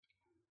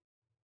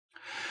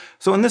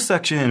So in this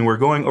section, we're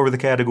going over the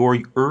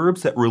category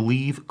herbs that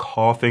relieve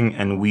coughing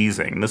and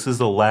wheezing. This is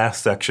the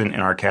last section in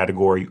our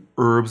category,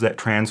 herbs that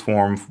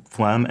transform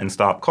phlegm and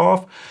stop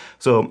cough.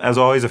 So as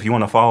always, if you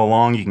want to follow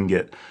along, you can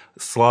get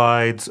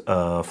slides,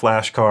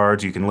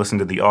 flashcards, you can listen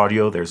to the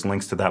audio, there's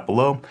links to that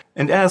below.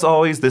 And as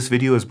always, this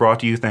video is brought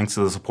to you thanks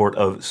to the support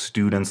of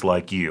students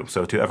like you.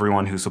 So to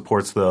everyone who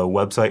supports the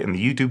website and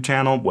the YouTube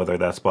channel, whether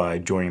that's by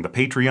joining the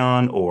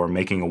Patreon or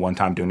making a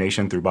one-time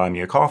donation through Buy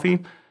Me a Coffee,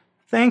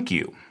 thank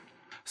you.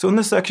 So in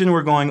this section,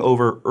 we're going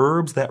over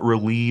herbs that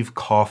relieve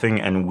coughing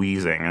and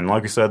wheezing. And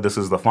like I said, this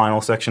is the final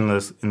section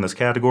in this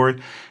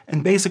category.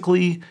 And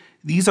basically,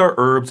 these are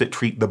herbs that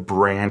treat the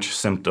branch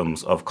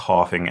symptoms of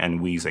coughing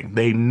and wheezing.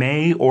 They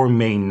may or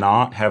may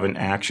not have an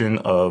action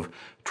of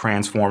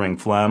transforming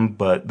phlegm,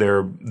 but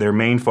their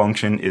main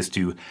function is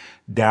to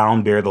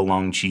down-bear the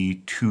lung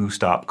qi to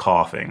stop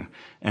coughing.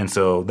 And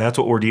so that's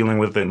what we're dealing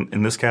with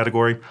in this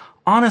category.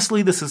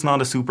 Honestly, this is not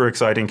a super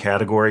exciting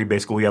category.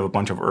 Basically, we have a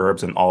bunch of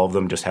herbs and all of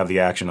them just have the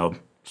action of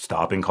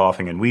stopping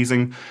coughing and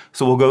wheezing.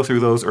 So we'll go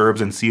through those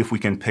herbs and see if we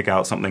can pick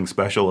out something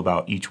special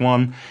about each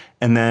one.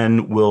 And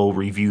then we'll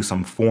review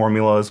some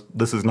formulas.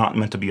 This is not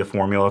meant to be a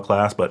formula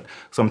class, but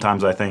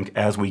sometimes I think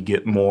as we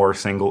get more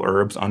single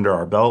herbs under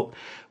our belt,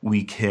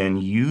 we can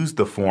use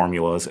the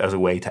formulas as a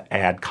way to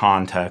add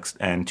context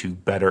and to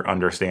better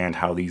understand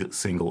how these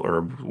single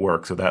herbs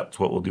work. So that's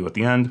what we'll do at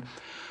the end.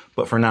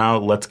 But for now,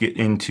 let's get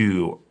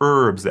into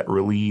herbs that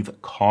relieve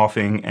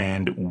coughing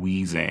and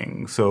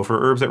wheezing. So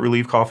for herbs that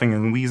relieve coughing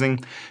and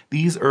wheezing,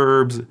 these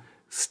herbs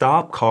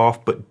stop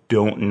cough but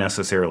don't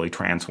necessarily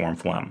transform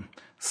phlegm.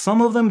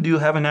 Some of them do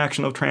have an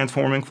action of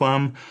transforming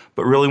phlegm,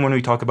 but really when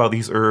we talk about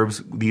these are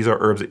herbs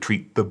that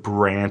treat the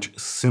branch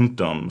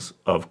symptoms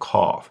of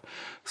cough.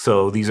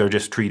 So these are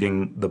just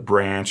treating the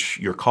branch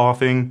you're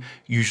coughing.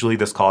 Usually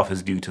this cough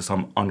is due to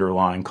some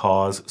underlying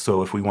cause.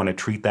 So if we want to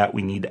treat that,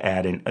 we need to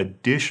add in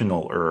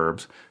additional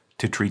herbs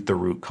to treat the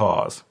root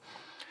cause.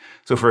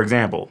 So for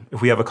example,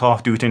 if we have a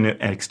cough due to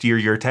an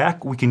exterior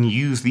attack, we can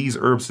use these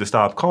herbs to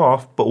stop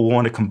cough, but we'll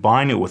want to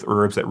combine it with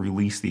herbs that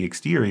release the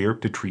exterior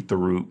to treat the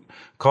root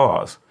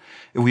cause.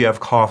 If we have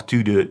cough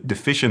due to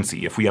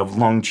deficiency, if we have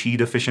lung qi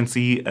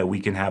deficiency,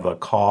 we can have a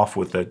cough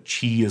with the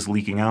qi is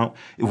leaking out.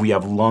 If we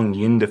have lung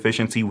yin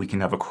deficiency, we can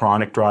have a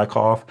chronic dry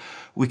cough.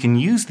 We can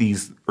use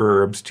these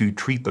herbs to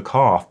treat the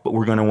cough, but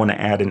we're going to want to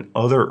add in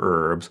other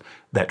herbs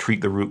that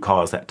treat the root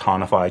cause, that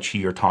tonify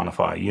qi or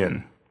tonify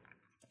yin.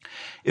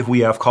 If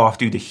we have cough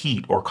due to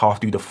heat or cough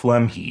due to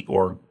phlegm heat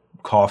or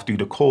cough due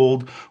to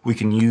cold, we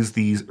can use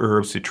these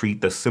herbs to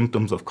treat the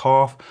symptoms of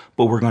cough,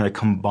 but we're going to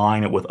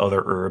combine it with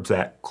other herbs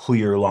that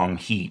clear lung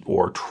heat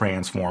or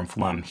transform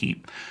phlegm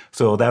heat.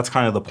 So that's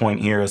kind of the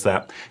point here, is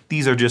that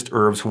these are just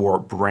herbs for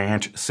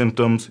branch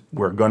symptoms.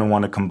 We're going to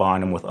want to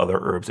combine them with other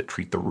herbs that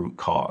treat the root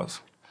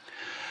cause.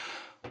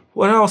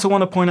 What I also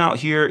want to point out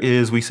here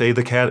is we say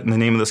the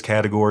name of this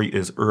category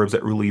is herbs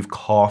that relieve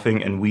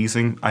coughing and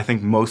wheezing. I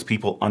think most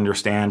people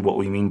understand what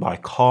we mean by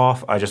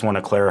cough. I just want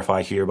to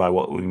clarify here by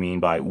what we mean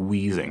by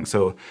wheezing.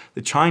 So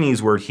the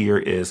Chinese word here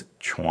is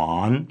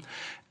chuan,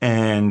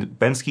 and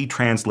Bensky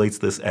translates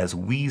this as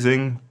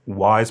wheezing.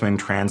 Wiseman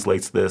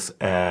translates this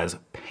as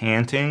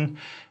panting,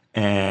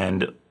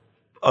 and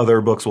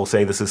other books will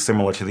say this is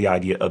similar to the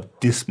idea of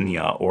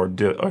dyspnea or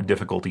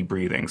difficulty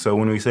breathing. So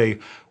when we say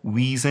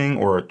wheezing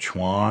or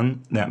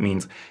chuan, that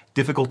means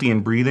difficulty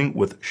in breathing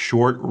with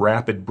short,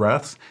 rapid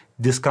breaths,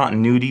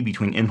 discontinuity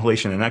between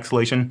inhalation and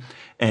exhalation,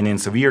 and in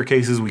severe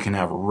cases, we can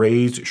have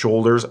raised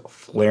shoulders,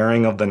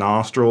 flaring of the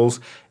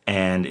nostrils,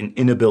 and an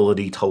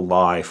inability to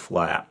lie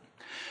flat.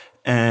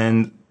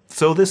 And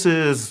so this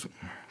is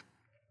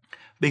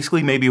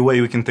basically, maybe a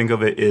way we can think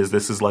of it is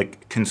this is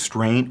like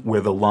constraint where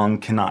the lung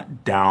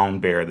cannot down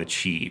bear the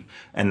qi.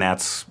 And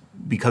that's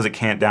because it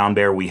can't down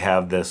bear, we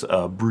have this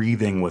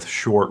breathing with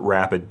short,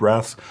 rapid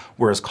breaths.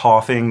 Whereas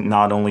coughing,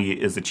 not only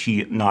is the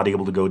qi not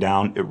able to go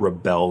down, it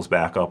rebels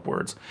back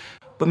upwards.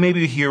 But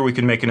maybe here we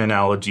can make an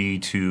analogy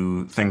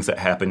to things that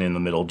happen in the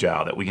middle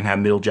jiao, that we can have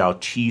middle jiao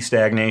qi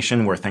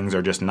stagnation where things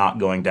are just not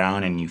going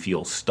down and you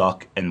feel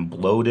stuck and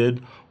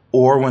bloated.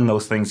 Or when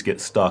those things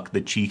get stuck,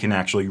 the qi can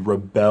actually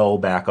rebel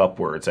back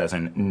upwards, as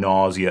in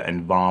nausea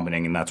and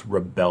vomiting, and that's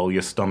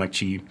rebellious stomach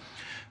qi.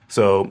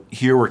 So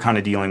here we're kind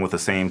of dealing with the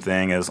same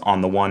thing as,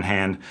 on the one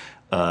hand,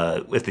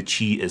 if the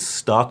qi is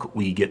stuck,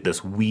 we get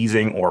this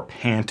wheezing or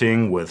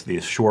panting with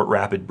these short,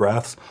 rapid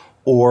breaths.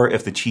 Or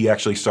if the qi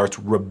actually starts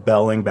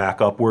rebelling back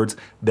upwards,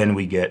 then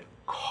we get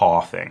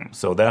coughing.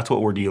 So that's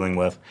what we're dealing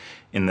with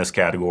in this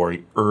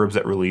category, herbs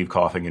that relieve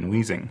coughing and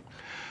wheezing.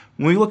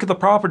 When we look at the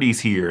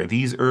properties here,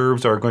 these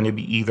herbs are going to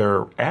be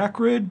either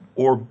acrid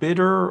or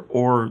bitter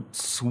or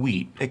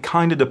sweet. It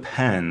kind of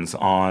depends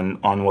on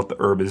what the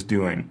herb is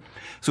doing.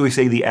 So we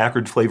say the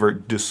acrid flavor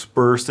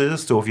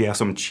disperses. So if you have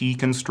some qi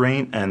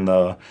constraint and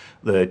the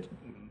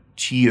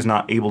qi is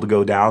not able to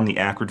go down, the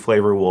acrid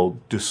flavor will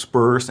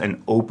disperse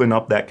and open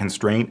up that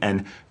constraint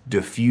and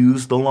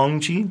diffuse the lung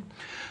qi.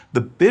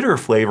 The bitter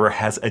flavor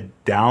has a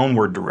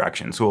downward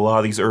direction. So a lot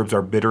of these herbs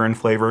are bitter in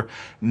flavor,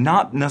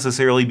 not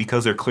necessarily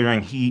because they're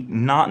clearing heat,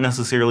 not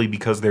necessarily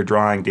because they're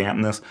drying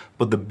dampness,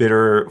 but the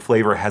bitter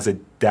flavor has a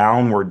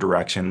downward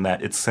direction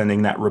that it's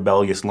sending that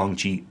rebellious lung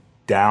qi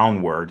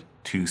downward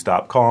to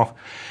stop cough.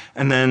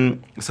 And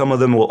then some of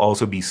them will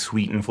also be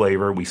sweet in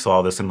flavor. We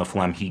saw this in the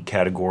phlegm heat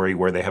category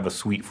where they have a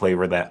sweet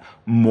flavor that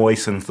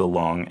moistens the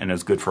lung and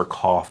is good for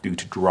cough due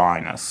to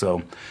dryness.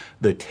 So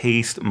the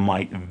taste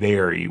might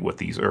vary with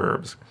these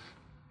herbs.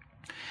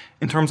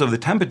 In terms of the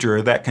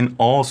temperature, that can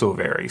also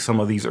vary. Some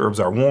of these herbs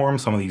are warm,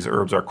 some of these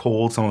herbs are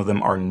cold, some of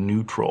them are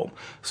neutral.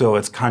 So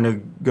it's going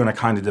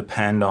to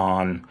depend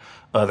on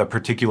the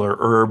particular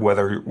herb,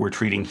 whether we're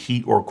treating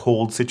heat or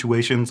cold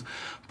situations.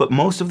 But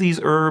most of these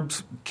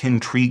herbs can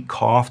treat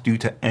cough due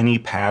to any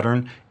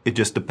pattern. It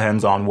just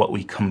depends on what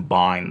we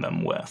combine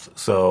them with.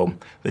 So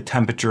the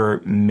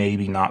temperature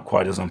maybe not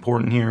quite as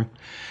important here.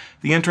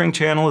 The entering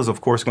channel is of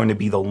course going to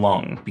be the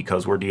lung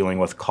because we're dealing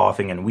with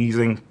coughing and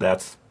wheezing.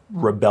 That's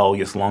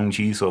rebellious lung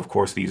qi, so of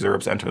course these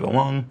herbs enter the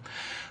lung.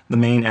 The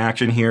main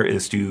action here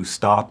is to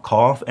stop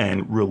cough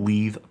and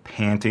relieve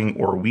panting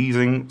or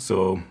wheezing.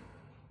 So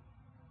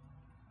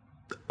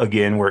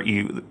again, where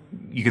you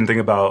can think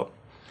about,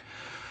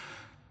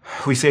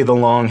 we say the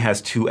lung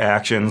has two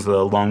actions.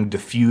 The lung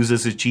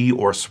diffuses the qi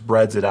or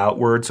spreads it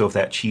outward. So if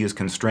that qi is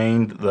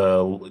constrained,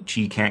 the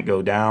qi can't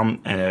go down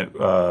and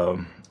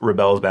it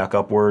rebels back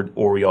upward.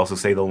 Or we also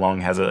say the lung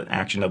has an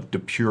action of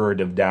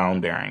depurative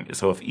downbearing.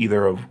 So if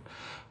either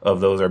of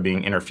those are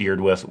being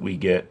interfered with, we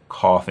get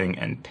coughing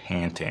and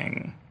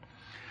panting.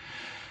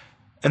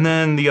 And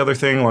then the other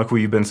thing, like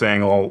we've been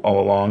saying all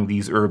along,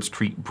 these herbs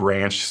treat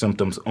branch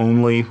symptoms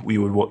only. We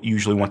would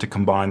usually want to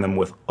combine them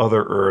with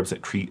other herbs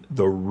that treat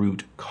the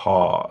root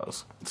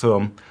cause.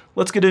 So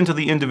let's get into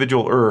the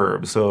individual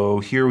herbs. So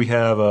here we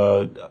have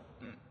a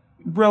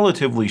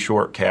relatively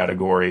short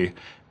category.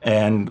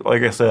 And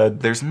like I said,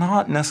 there's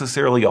not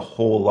necessarily a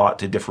whole lot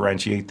to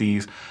differentiate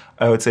these.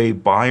 I would say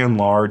by and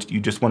large,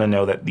 you just want to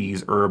know that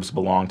these herbs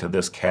belong to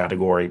this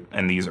category,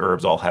 and these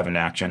herbs all have an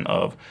action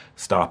of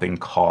stopping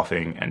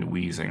coughing and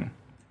wheezing.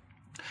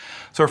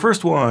 So our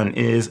first one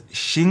is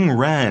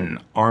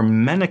Xingren,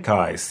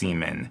 Armenicae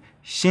semen.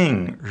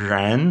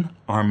 Xingren,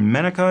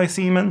 Armenicae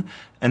semen,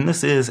 and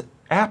this is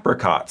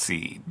apricot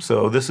seed.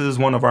 So this is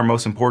one of our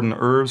most important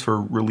herbs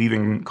for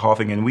relieving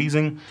coughing and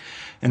wheezing.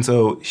 And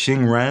so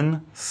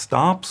Xingren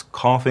stops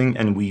coughing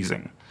and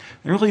wheezing.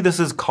 And really this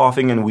is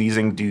coughing and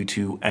wheezing due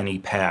to any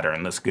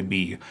pattern. This could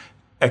be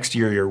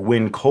exterior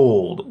wind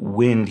cold,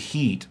 wind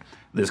heat.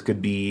 This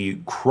could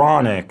be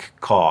chronic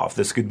cough.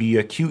 This could be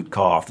acute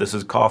cough. This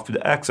is cough due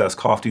to excess,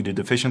 cough due to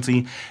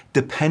deficiency.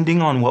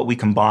 Depending on what we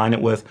combine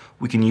it with,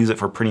 we can use it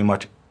for pretty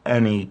much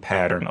any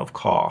pattern of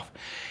cough.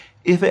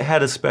 If it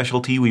had a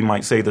specialty, we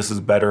might say this is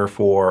better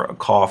for a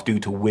cough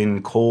due to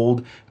wind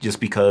cold, just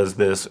because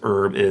this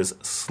herb is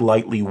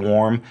slightly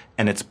warm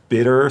and it's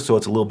bitter, so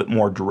it's a little bit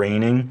more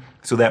draining.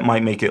 So that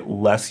might make it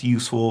less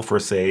useful for,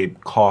 say,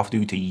 cough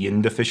due to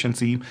yin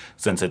deficiency.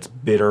 Since it's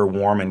bitter,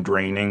 warm, and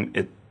draining,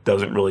 it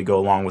doesn't really go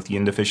along with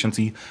yin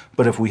deficiency.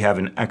 But if we have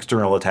an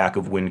external attack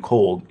of wind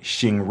cold,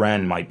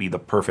 Xingren might be the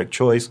perfect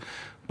choice.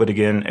 But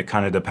again, it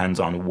kind of depends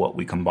on what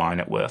we combine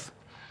it with.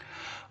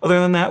 Other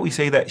than that, we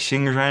say that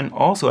Xingren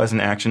also has an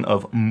action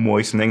of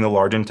moistening the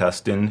large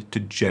intestine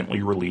to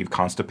gently relieve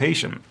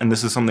constipation. And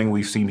this is something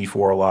we've seen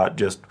before a lot,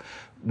 just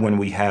when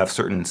we have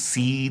certain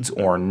seeds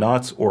or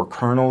nuts or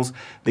kernels,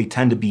 they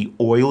tend to be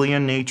oily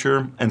in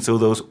nature, and so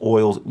those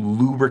oils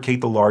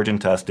lubricate the large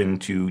intestine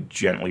to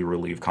gently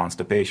relieve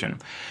constipation.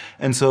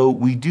 And so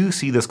we do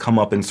see this come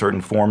up in certain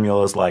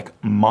formulas, like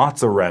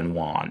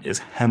Matza-ren is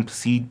hemp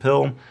seed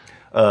pill.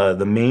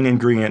 The main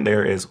ingredient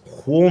there is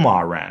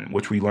Huoma-ren,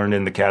 which we learned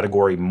in the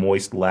category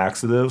moist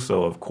laxative.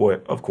 So of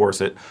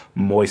course it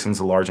moistens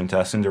the large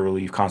intestine to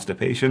relieve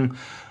constipation.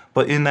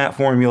 But in that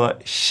formula,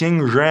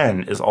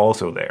 Xingren is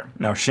also there.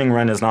 Now,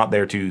 Xingren is not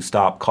there to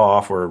stop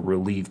cough or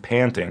relieve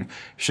panting.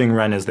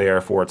 Xingren is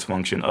there for its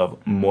function of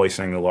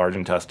moistening the large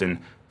intestine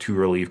to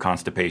relieve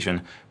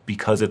constipation.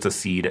 Because it's a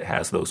seed, it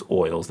has those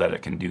oils that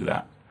it can do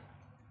that.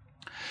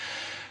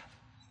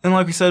 And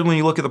like we said, when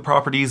you look at the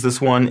properties, this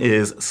one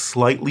is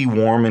slightly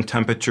warm in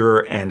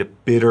temperature and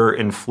bitter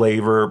in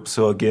flavor.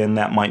 So again,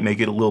 that might make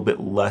it a little bit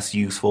less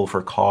useful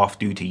for cough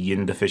due to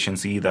yin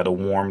deficiency, that a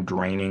warm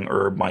draining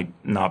herb might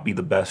not be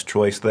the best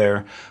choice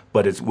there.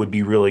 But it would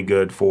be really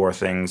good for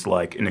things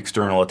like an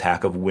external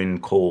attack of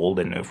wind cold.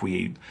 And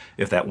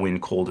if that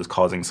wind cold is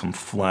causing some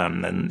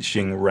phlegm, then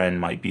Xingren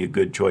might be a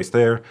good choice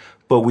there.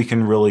 But we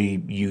can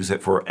really use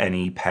it for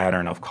any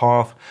pattern of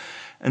cough.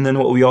 And then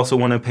what we also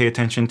want to pay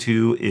attention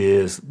to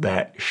is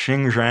that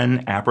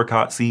Xingren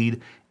apricot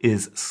seed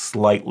is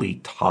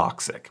slightly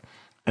toxic.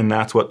 And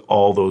that's what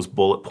all those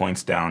bullet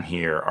points down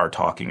here are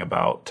talking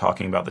about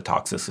the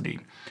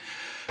toxicity.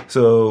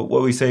 So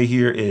what we say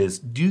here is,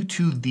 due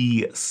to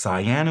the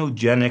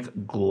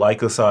cyanogenic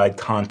glycoside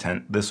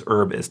content, this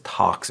herb is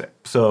toxic.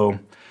 So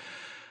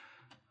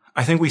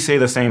I think we say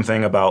the same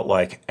thing about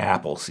like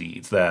apple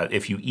seeds, that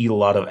if you eat a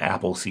lot of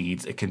apple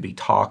seeds, it can be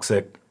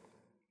toxic.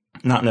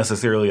 Not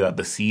necessarily that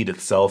the seed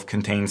itself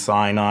contains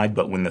cyanide,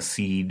 but when the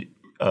seed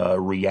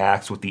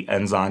reacts with the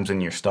enzymes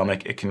in your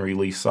stomach, it can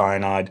release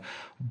cyanide.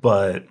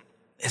 But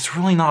it's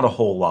really not a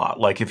whole lot.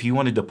 Like if you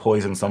wanted to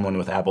poison someone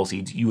with apple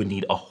seeds, you would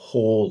need a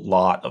whole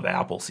lot of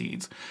apple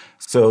seeds.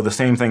 So the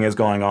same thing is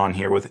going on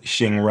here with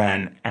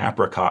Xingren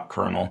apricot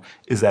kernel,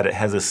 is that it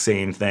has the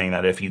same thing,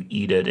 that if you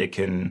eat it, it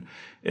can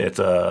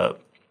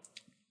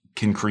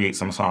create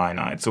some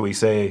cyanide. So we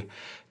say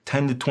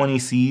 10 to 20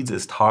 seeds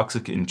is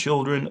toxic in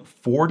children,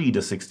 40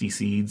 to 60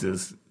 seeds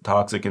is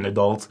toxic in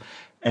adults,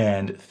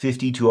 and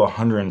 50 to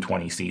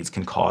 120 seeds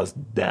can cause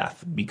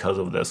death because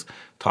of this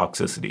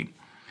toxicity.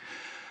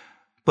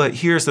 But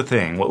here's the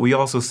thing. What we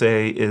also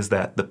say is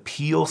that the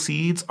peel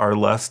seeds are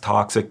less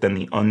toxic than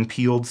the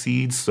unpeeled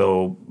seeds.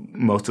 So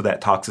most of that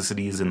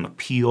toxicity is in the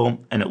peel.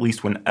 And at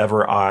least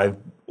whenever I've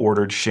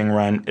ordered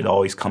Xingren, it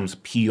always comes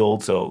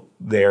peeled. So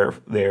there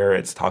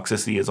its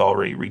toxicity is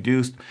already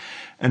reduced.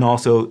 And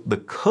also the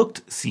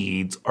cooked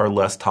seeds are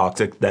less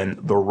toxic than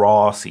the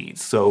raw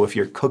seeds. So if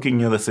you're cooking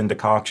this in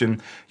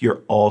decoction,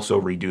 you're also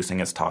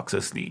reducing its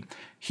toxicity.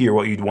 Here,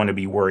 what you'd want to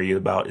be worried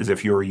about is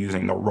if you're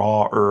using the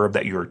raw herb,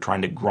 that you're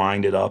trying to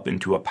grind it up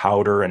into a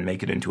powder and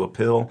make it into a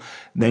pill,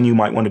 then you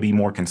might want to be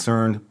more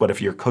concerned. But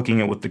if you're cooking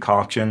it with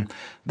decoction,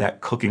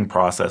 that cooking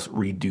process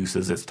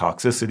reduces its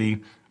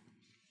toxicity.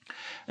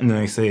 And then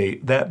they say,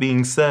 that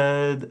being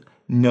said,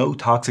 no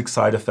toxic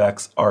side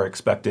effects are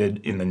expected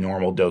in the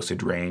normal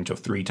dosage range of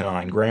 3 to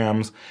 9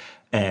 grams.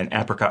 And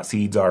apricot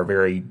seeds are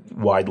very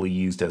widely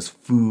used as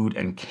food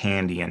and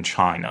candy in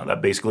China.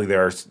 That basically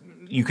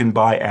you can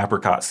buy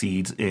apricot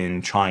seeds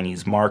in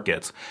Chinese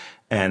markets,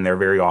 and they're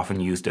very often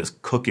used as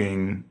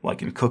cooking,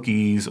 like in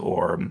cookies,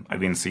 or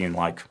I've even seen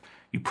like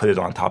you put it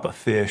on top of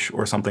fish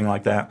or something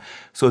like that.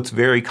 So it's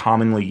very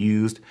commonly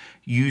used.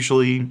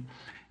 Usually,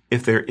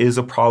 if there is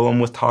a problem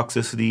with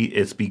toxicity,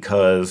 it's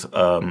because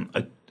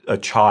a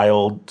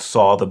child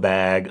saw the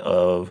bag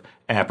of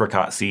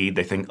apricot seed.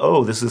 They think,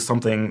 oh, this is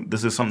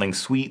something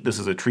sweet. This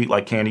is a treat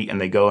like candy.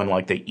 And they go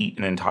and they eat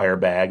an entire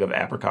bag of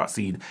apricot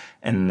seed,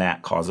 and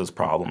that causes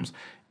problems.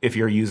 If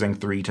you're using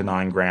 3 to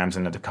 9 grams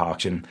in a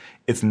decoction,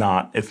 it's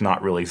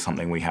not really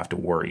something we have to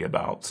worry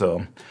about.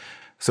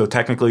 So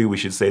technically we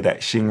should say that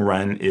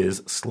Xingren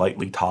is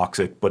slightly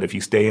toxic, but if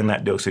you stay in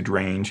that dosage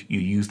range, you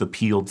use the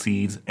peeled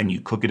seeds and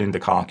you cook it in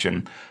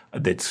decoction,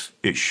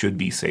 it should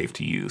be safe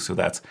to use. So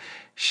that's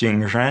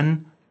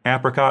Xingren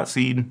apricot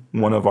seed,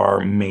 one of our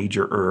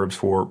major herbs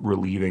for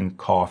relieving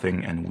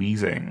coughing and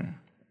wheezing.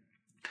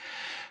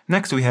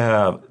 Next we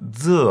have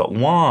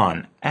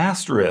Ziwan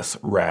asteris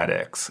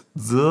radix.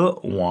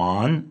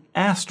 Ziwan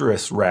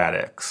asteris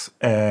radix.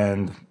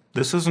 And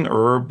this is an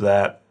herb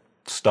that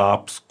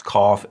stops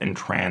cough and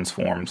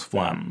transforms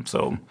phlegm.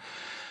 So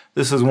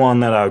this is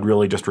one that I would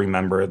really just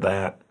remember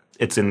that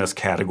it's in this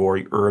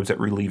category, herbs at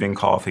relieving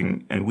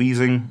coughing and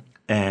wheezing.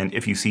 And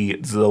if you see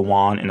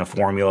Ziwan in a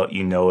formula,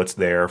 you know it's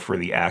there for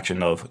the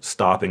action of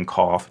stopping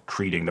cough,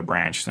 treating the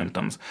branch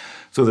symptoms.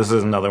 So this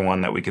is another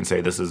one that we can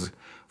say this is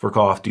for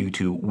cough due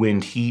to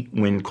wind heat,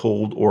 wind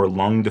cold, or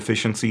lung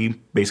deficiency,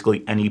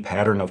 basically any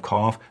pattern of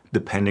cough,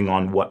 depending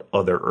on what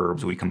other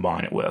herbs we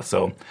combine it with.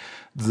 So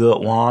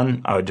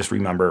Ziwan, I would just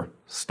remember,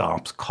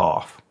 stops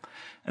cough.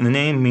 And the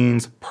name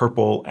means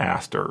purple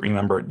aster.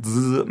 Remember,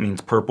 Z means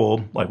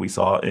purple, like we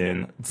saw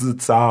in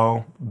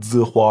Zicao,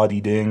 Zihua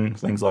Di Ding,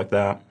 things like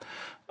that.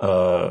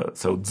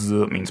 So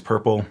Z means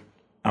purple.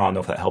 I don't know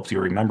if that helps you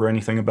remember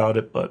anything about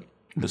it, but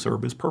this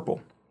herb is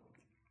purple.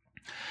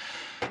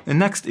 And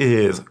next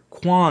is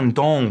Quan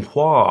Dong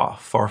Hua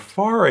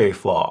Farfare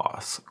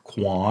Floss.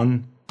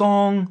 Quan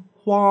Dong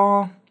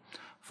Hua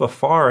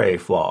Farfare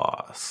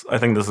Floss. I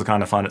think this is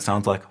kind of fun. It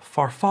sounds like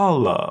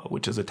farfalla,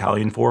 which is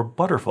Italian for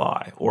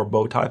butterfly or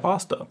bow tie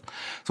pasta.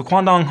 So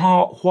Quan Dong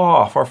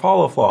Hua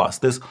Farfalla Floss.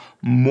 This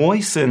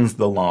moistens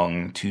the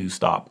lung to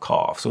stop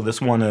cough. So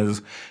this one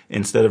is,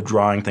 instead of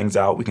drying things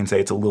out, we can say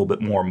it's a little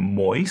bit more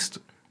moist.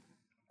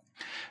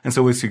 And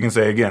so as you can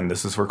say, again,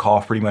 this is for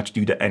cough pretty much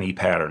due to any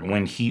pattern.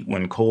 Wind heat,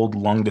 wind cold,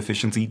 lung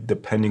deficiency,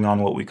 depending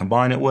on what we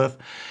combine it with.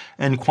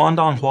 And Quan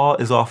Dong Hua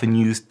is often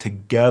used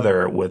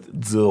together with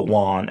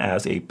Ziwan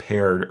as a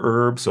paired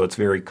herb. So it's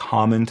very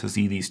common to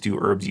see these two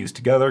herbs used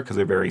together because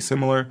they're very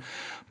similar.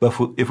 But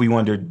if we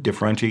wanted to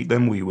differentiate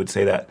them, we would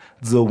say that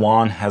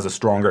Ziwan has a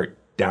stronger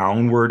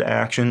downward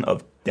action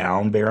of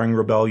down-bearing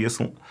rebellious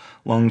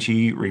lung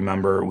qi.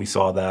 Remember, we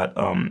saw that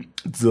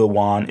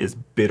Ziwan is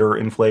bitter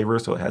in flavor,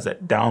 so it has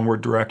that downward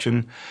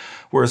direction.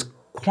 Whereas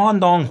Quan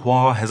Dong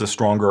Hua has a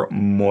stronger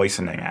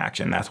moistening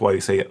action. That's why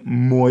we say it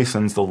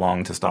moistens the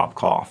lung to stop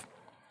cough.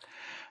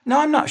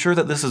 Now, I'm not sure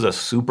that this is a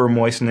super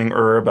moistening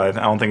herb. I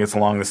don't think it's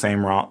along the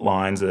same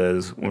lines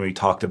as when we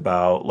talked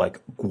about like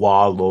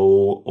Gua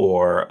Lo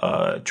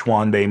or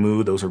Chuan Bei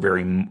Mu. Those are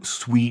very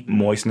sweet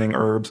moistening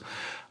herbs.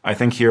 I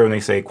think here when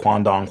they say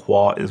Quan Dong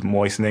Hua is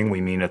moistening,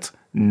 we mean it's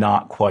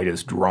not quite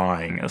as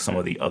drying as some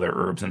of the other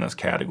herbs in this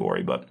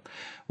category. But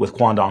with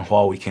Quan Dong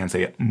Hua, we can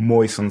say it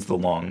moistens the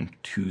lung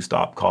to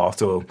stop cough.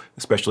 So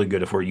especially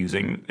good if we're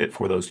using it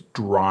for those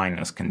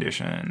dryness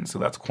conditions. So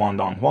that's Quan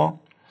Dong Hua.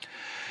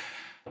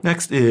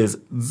 Next is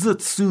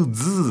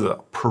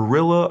Zitsuzh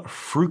Perilla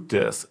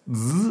fructus.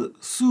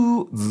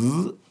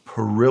 Zitsuzh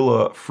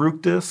Perilla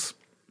fructus.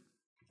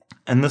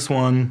 And this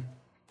one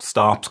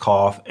stops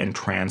cough and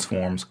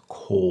transforms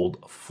cold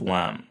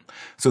phlegm.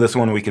 So this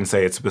one we can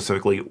say it's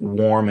specifically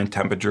warm in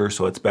temperature,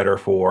 so it's better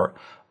for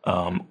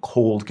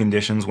cold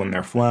conditions when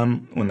there's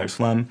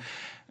phlegm.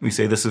 We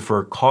say this is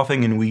for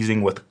coughing and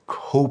wheezing with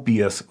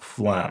copious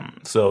phlegm.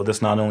 So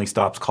this not only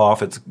stops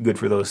cough, it's good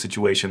for those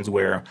situations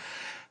where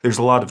there's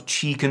a lot of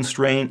qi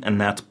constraint, and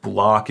that's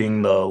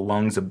blocking the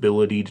lung's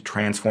ability to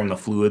transform the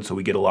fluid, so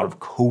we get a lot of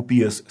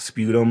copious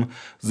sputum.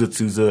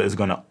 Zitsuzh is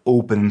going to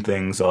open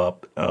things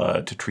up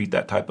to treat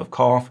that type of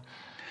cough.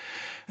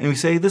 And we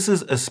say this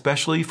is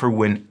especially for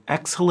when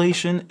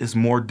exhalation is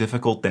more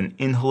difficult than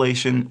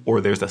inhalation, or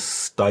there's a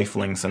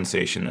stifling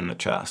sensation in the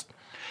chest.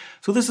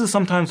 So this is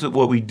sometimes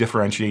what we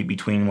differentiate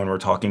between when we're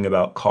talking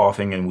about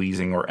coughing and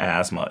wheezing or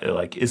asthma.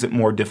 Like, is it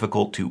more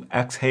difficult to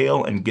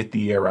exhale and get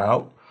the air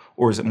out?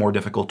 Or is it more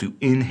difficult to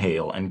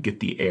inhale and get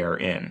the air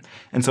in?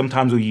 And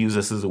sometimes we use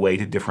this as a way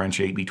to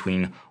differentiate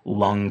between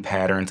lung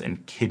patterns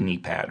and kidney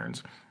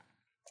patterns.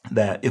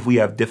 That if we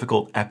have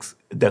difficult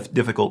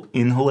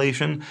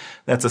inhalation,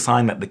 that's a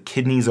sign that the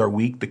kidneys are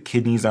weak. The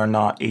kidneys are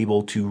not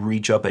able to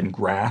reach up and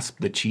grasp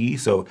the qi.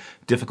 So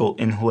difficult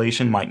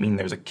inhalation might mean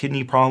there's a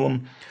kidney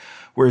problem.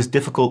 Whereas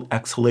difficult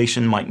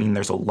exhalation might mean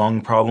there's a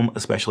lung problem,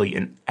 especially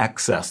an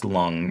excess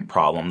lung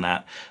problem,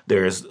 that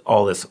there's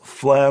all this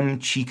phlegm,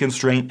 qi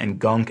constraint, and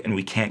gunk, and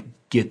we can't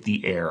get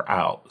the air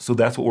out. So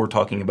that's what we're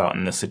talking about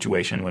in this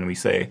situation when we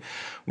say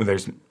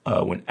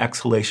when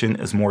exhalation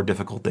is more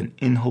difficult than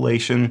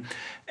inhalation.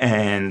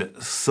 And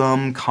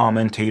some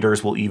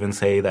commentators will even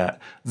say that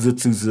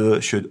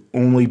Zitsuzh should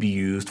only be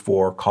used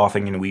for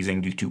coughing and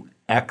wheezing due to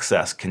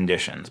excess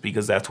conditions,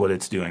 because that's what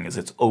it's doing, is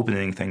it's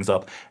opening things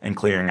up and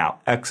clearing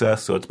out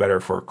excess. So it's better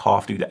for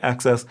cough due to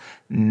excess,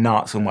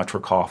 not so much for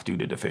cough due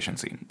to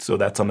deficiency. So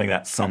that's something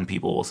that some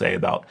people will say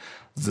about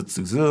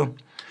Zitsuzh.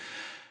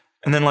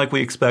 And then, like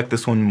we expect,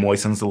 this one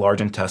moistens the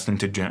large intestine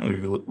to gently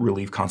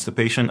relieve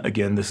constipation.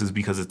 Again, this is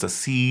because it's a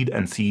seed,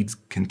 and seeds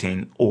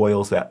contain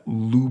oils that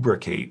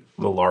lubricate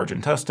the large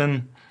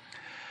intestine.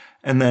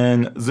 And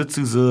then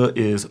Zitsuzh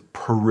is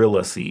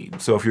perilla seed.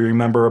 So if you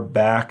remember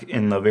back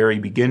in the very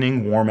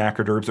beginning, warm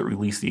acrid herbs that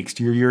release the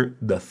exterior,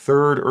 the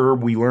third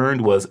herb we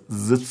learned was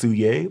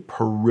Zitsuzh,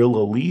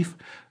 perilla leaf.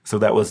 So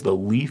that was the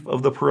leaf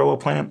of the perilla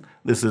plant.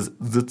 This is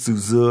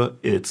Zitsuzh,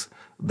 it's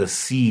the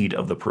seed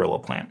of the perilla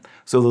plant.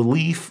 So the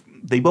leaf,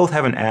 they both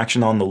have an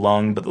action on the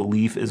lung, but the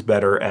leaf is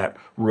better at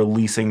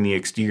releasing the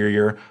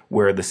exterior,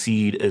 where the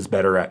seed is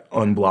better at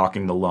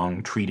unblocking the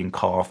lung, treating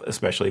cough,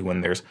 especially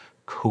when there's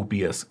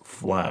copious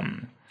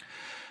phlegm.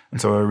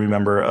 And so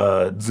remember,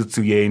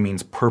 Zitsuzh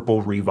means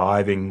purple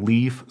reviving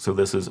leaf. So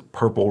this is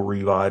purple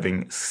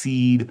reviving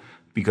seed,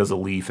 because the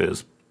leaf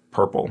is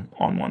purple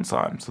on one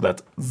side. So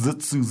that's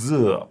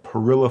Zitsuzh,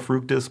 perilla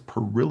fructus,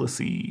 perilla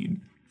seed.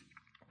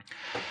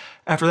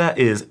 After that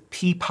is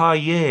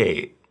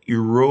Pipaye,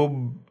 Erober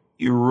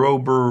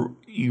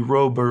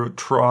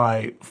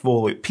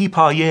trifoliate.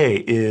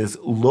 Pipaye is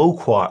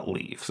loquat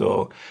leaf.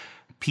 So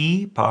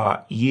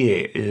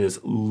Pipaye is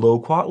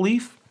loquat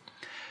leaf.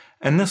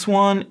 And this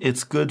one,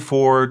 it's good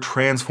for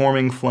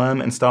transforming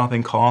phlegm and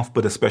stopping cough,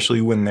 but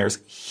especially when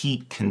there's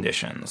heat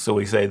conditions. So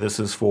we say this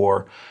is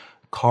for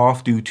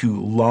cough due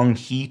to lung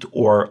heat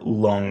or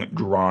lung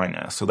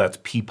dryness. So that's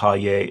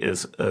Pipaye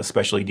is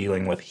especially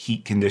dealing with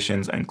heat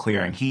conditions and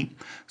clearing heat.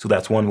 So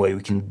that's one way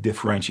we can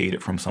differentiate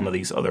it from some of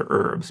these other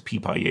herbs.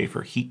 Pipaye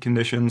for heat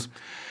conditions.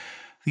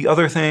 The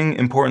other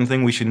important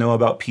thing we should know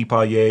about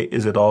Pipaye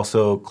is it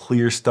also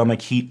clears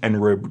stomach heat and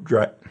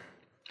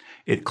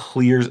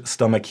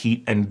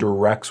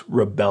directs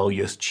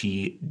rebellious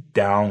qi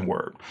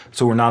downward.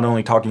 So we're not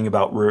only talking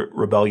about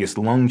rebellious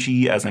lung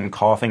qi, as in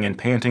coughing and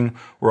panting,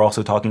 we're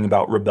also talking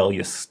about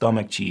rebellious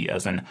stomach qi,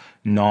 as in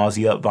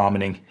nausea,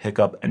 vomiting,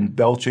 hiccup, and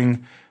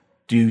belching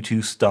due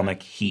to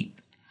stomach heat.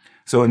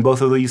 So in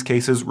both of these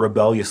cases,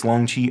 rebellious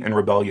lung qi and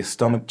rebellious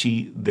stomach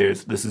qi,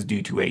 this is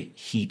due to a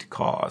heat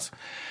cause.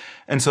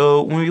 And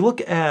so when we look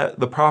at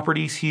the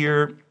properties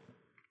here,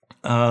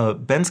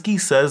 Bensky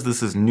says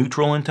this is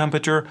neutral in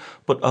temperature,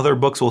 but other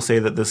books will say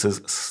that this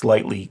is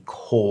slightly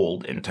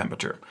cold in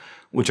temperature,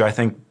 which I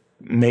think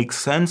makes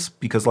sense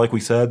because, like we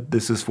said,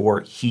 this is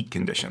for heat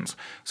conditions.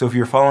 So if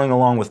you're following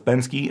along with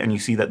Bensky and you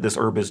see that this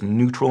herb is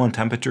neutral in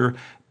temperature,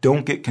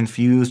 don't get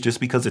confused. Just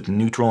because it's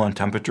neutral in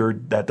temperature,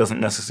 that doesn't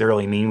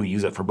necessarily mean we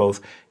use it for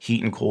both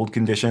heat and cold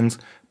conditions.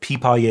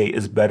 Pipaye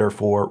is better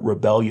for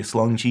rebellious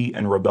lung qi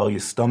and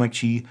rebellious stomach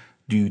qi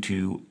due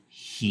to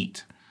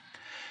heat.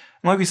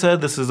 Like we said,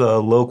 this is a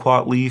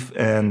loquat leaf,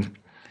 and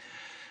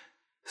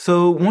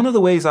so one of the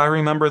ways I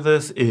remember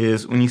this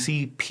is when you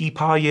see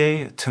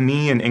Pipaye, to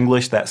me in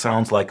English that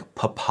sounds like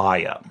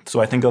papaya. So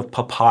I think of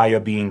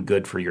papaya being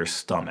good for your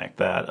stomach.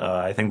 That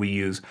I think we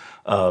use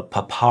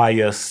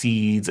papaya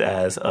seeds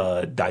as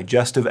a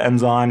digestive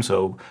enzyme,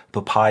 so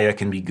papaya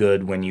can be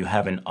good when you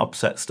have an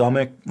upset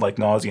stomach, like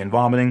nausea and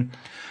vomiting.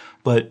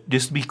 But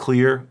just to be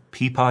clear,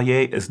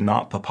 Pipaye is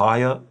not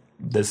papaya.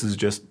 This is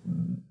just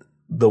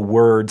the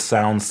word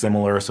sounds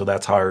similar, so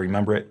that's how I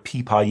remember it.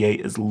 Pea paillé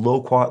is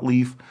loquat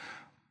leaf,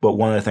 but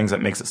one of the things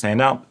that makes it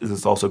stand out is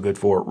it's also good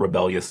for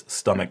rebellious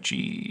stomach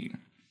G.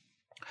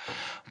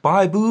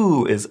 Bai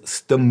Bu is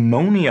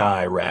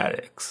Stimoniae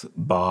radix.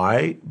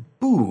 Bai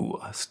Bu,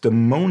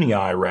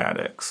 Stimoniae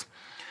radix.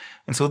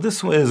 And so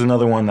this is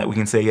another one that we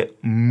can say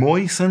it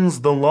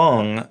moistens the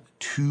lung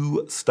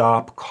to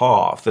stop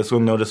cough. This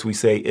one, notice we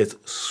say it's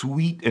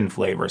sweet in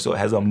flavor, so it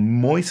has a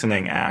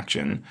moistening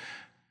action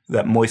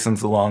that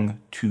moistens the lung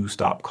to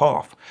stop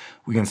cough.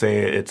 We can say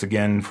it's,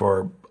 again,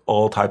 for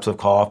all types of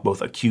cough,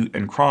 both acute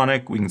and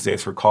chronic. We can say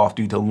it's for cough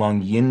due to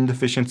lung yin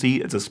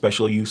deficiency. It's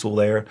especially useful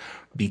there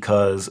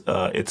because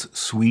it's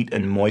sweet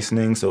and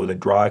moistening, so the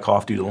dry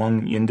cough due to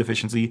lung yin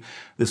deficiency,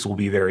 this will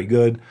be very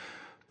good.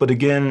 But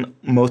again,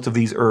 most of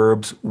these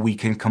herbs, we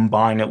can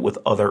combine it with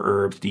other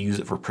herbs to use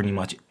it for pretty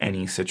much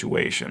any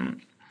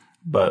situation.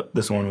 But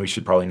this one, we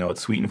should probably know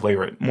it's sweet in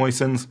flavor, it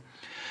moistens.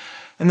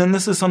 And then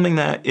this is something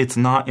that it's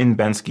not in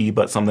Bensky,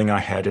 but something I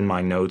had in my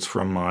notes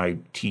from my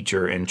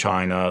teacher in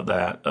China,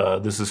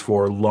 that this is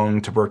for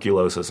lung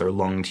tuberculosis or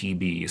lung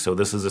TB. So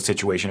this is a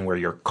situation where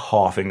you're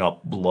coughing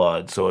up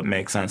blood. So it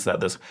makes sense that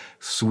this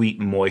sweet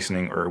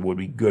moistening herb would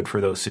be good for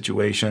those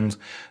situations.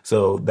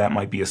 So that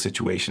might be a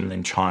situation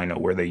in China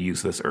where they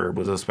use this herb,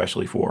 was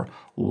especially for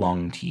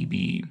lung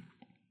TB.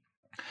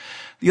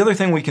 The other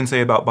thing we can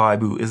say about Bai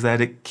Bu is that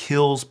it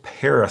kills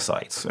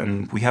parasites.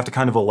 And we have to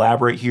kind of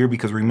elaborate here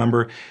because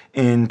remember,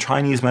 in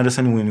Chinese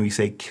medicine, when we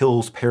say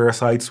kills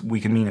parasites, we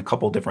can mean a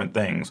couple different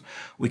things.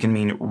 We can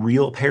mean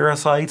real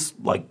parasites,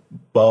 like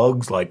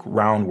bugs, like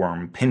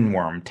roundworm,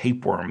 pinworm,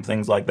 tapeworm,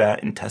 things like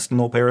that,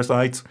 intestinal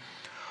parasites.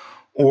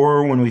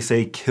 Or when we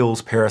say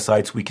kills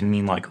parasites, we can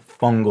mean like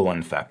fungal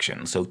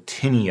infection. So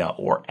tinea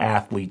or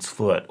athlete's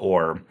foot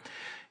or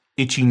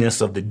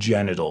itchiness of the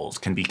genitals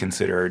can be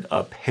considered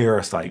a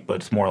parasite, but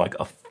it's more like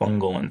a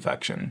fungal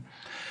infection.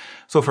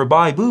 So for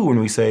Bai Bu, when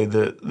we say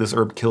that this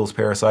herb kills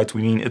parasites,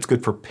 we mean it's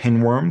good for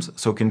pinworms,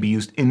 so it can be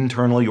used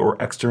internally or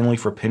externally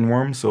for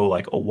pinworms, so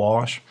like a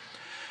wash.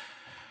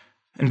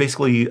 And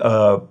basically,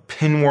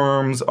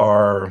 pinworms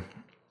are,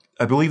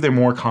 I believe they're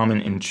more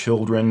common in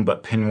children,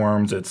 but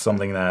pinworms, it's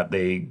something that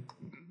they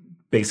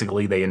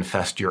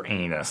infest your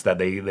anus, that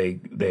they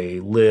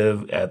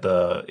live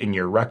in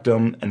your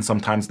rectum, and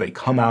sometimes they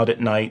come out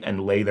at night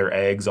and lay their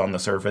eggs on the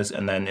surface,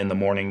 and then in the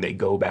morning they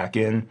go back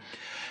in.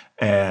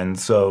 And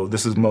so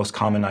this is most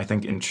common, I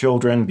think, in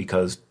children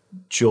because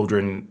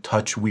children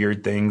touch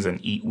weird things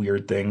and eat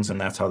weird things, and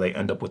that's how they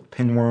end up with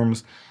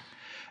pinworms.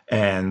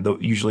 And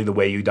usually the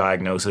way you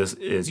diagnose this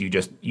is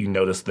you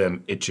notice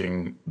them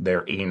itching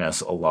their anus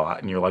a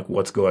lot, and you're like,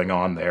 what's going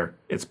on there?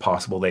 It's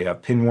possible they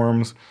have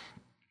pinworms.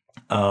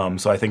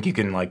 So I think you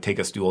can like take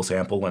a stool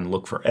sample and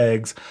look for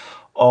eggs.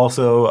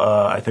 Also,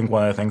 I think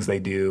one of the things they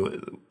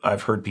do,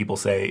 I've heard people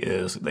say,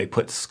 is they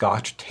put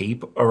scotch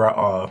tape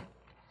around,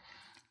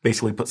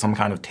 basically put some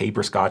kind of tape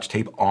or scotch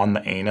tape on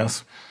the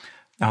anus.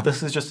 Now,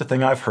 this is just a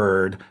thing I've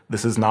heard.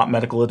 This is not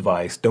medical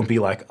advice. Don't be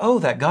like, oh,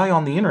 that guy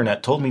on the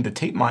internet told me to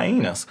tape my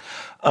anus.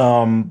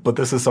 But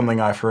this is something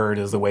I've heard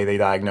is the way they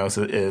diagnose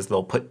it is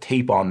they'll put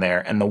tape on there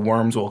and the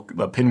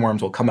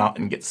pinworms will come out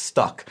and get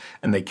stuck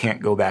and they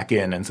can't go back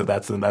in. And so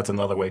that's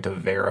another way to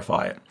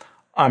verify it.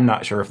 I'm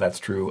not sure if that's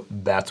true.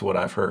 That's what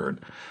I've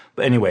heard.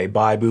 But anyway,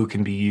 Bai Bu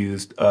can be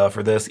used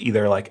for this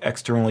either like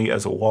externally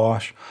as a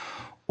wash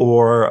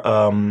or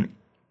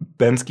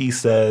Bensky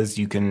says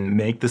you can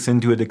make this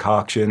into a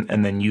decoction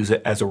and then use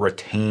it as a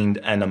retained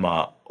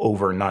enema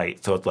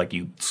overnight. So it's like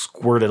you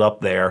squirt it up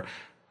there.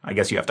 I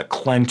guess you have to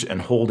clench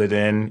and hold it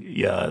in.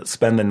 You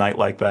spend the night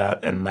like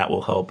that, and that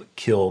will help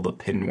kill the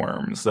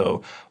pinworms.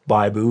 So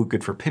Bai Bu,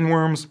 good for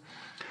pinworms.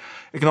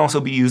 It can also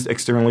be used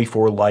externally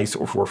for lice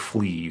or for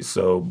fleas.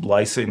 So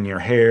lice in your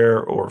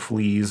hair or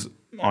fleas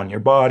on your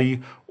body,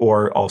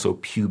 or also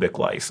pubic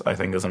lice, I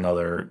think is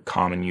another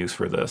common use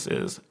for this,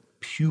 is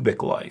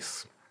pubic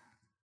lice.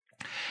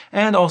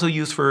 And also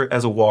used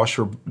as a wash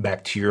for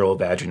bacterial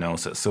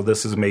vaginosis. So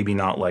this is maybe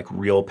not like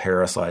real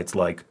parasites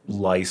like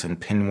lice and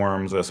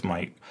pinworms. This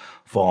might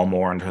fall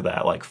more into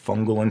that like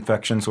fungal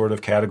infection sort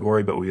of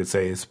category, but we would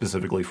say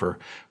specifically for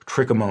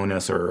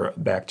trichomonas or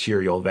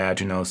bacterial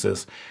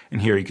vaginosis.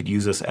 And here you could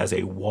use this as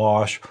a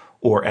wash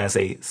or as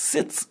a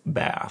sitz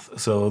bath.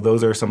 So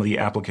those are some of the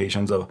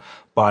applications of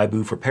Bai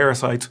Bu for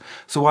parasites.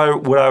 So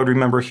what I would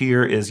remember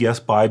here is,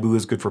 yes, Bai Bu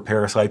is good for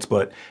parasites,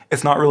 but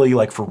it's not really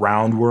like for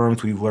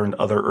roundworms. We've learned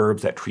other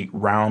herbs that treat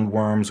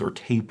roundworms or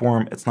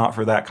tapeworm. It's not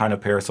for that kind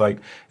of parasite.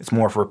 It's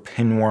more for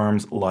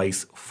pinworms,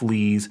 lice,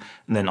 fleas,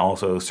 and then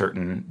also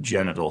certain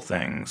genital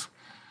things.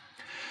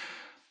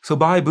 So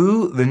Bai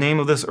Bu, the name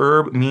of this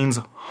herb, means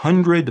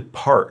 100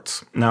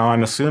 parts. Now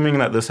I'm assuming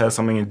that this has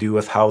something to do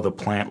with how the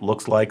plant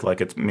looks like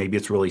maybe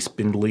it's really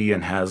spindly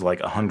and has like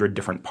 100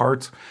 different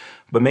parts.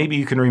 But maybe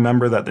you can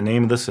remember that the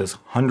name of this is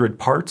 100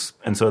 parts,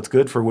 and so it's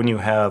good for when you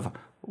have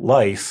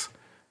lice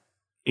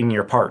in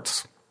your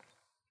parts,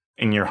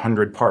 in your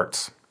 100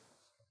 parts.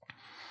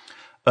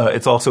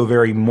 It's also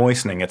very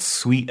moistening. It's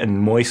sweet and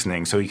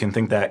moistening, so you can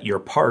think that your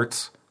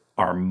parts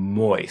are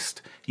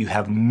moist. You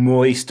have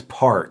moist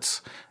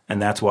parts,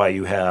 and that's why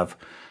you have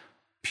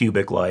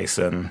pubic lice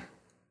and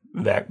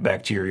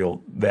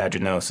bacterial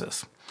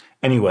vaginosis.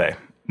 Anyway,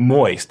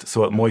 moist,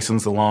 so it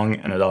moistens the lung,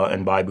 and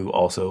Baibu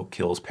also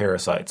kills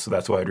parasites. So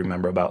that's why I'd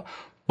remember about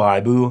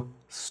Baibu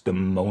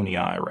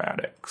Stomoniae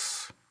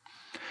radix.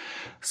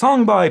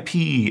 Song by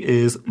P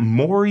is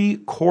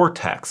Mori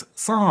cortex.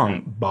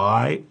 Song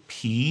by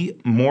P,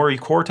 Mori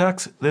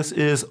cortex. This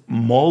is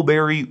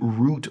mulberry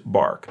root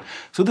bark.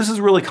 So this is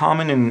really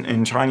common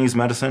in Chinese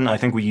medicine. I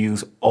think we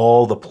use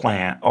all the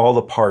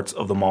parts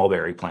of the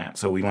mulberry plant.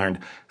 So we learned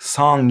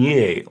Song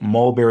Ye,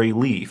 mulberry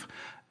leaf.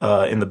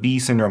 In the B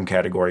syndrome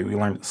category, we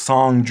learned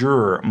Song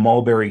Zhi,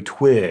 mulberry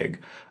twig.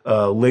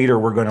 Later,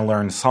 we're going to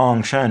learn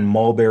Song Shen,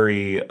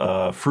 mulberry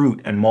fruit,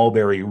 and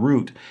mulberry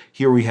root.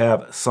 Here we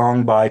have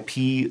Song by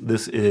P.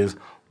 This is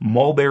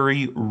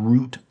mulberry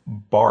root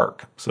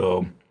bark.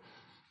 So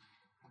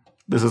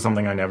this is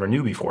something I never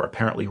knew before.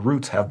 Apparently,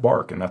 roots have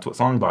bark, and that's what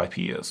Song by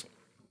P is.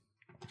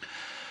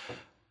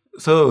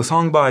 So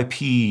Song by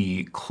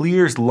P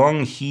clears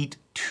lung heat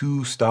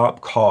to stop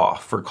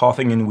cough, for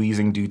coughing and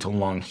wheezing due to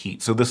lung heat.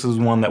 So this is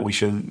one that we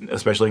should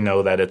especially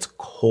know that it's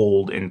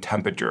cold in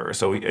temperature.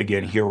 So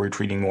again, here we're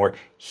treating more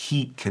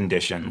heat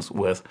conditions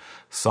with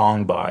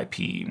Song by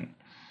P.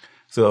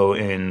 So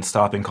in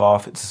stopping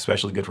cough, it's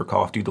especially good for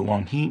cough due to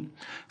lung heat.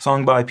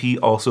 Song by P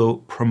also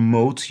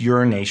promotes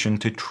urination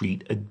to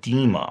treat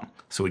edema.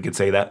 So we could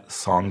say that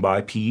Song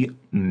by P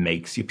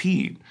makes you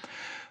pee.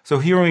 So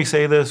here when we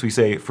say this, we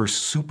say for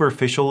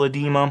superficial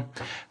edema.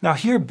 Now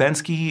here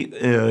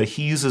Bensky,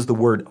 he uses the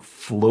word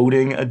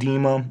floating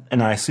edema,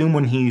 and I assume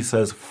when he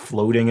says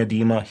floating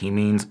edema, he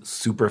means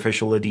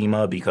superficial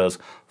edema because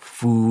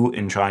fu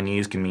in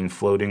Chinese can mean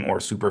floating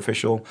or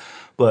superficial.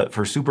 But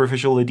for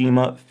superficial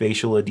edema,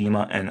 facial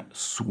edema, and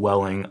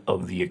swelling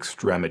of the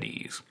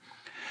extremities.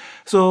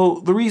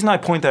 So the reason I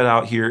point that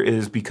out here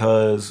is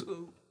because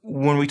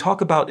when we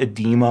talk about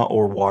edema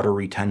or water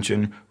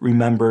retention,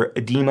 remember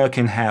edema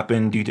can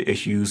happen due to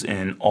issues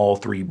in all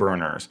three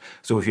burners.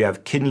 So if you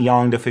have kidney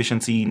yang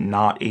deficiency,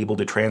 not able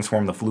to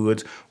transform the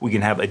fluids, we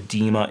can have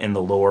edema in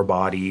the lower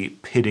body,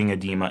 pitting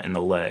edema in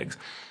the legs.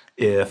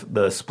 If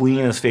the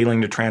spleen is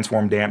failing to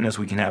transform dampness,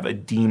 we can have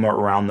edema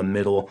around the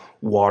middle,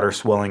 water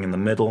swelling in the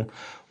middle.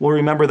 Well,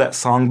 remember that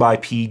Song by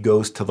P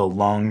goes to the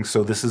lung,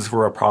 so this is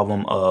for a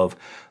problem of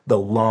the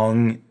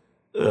lung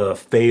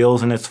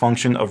fails in its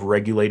function of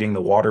regulating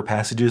the water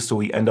passages, so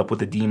we end up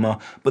with edema,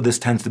 but this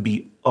tends to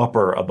be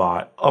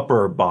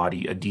upper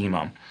body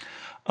edema.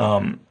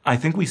 I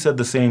think we said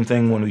the same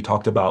thing when we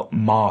talked about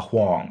Ma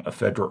Huang,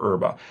 ephedra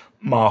herba.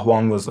 Ma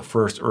Huang was the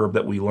first herb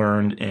that we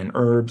learned in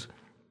herbs.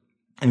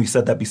 And we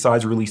said that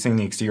besides releasing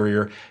the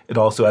exterior, it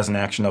also has an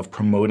action of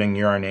promoting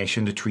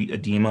urination to treat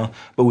edema.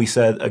 But we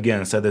said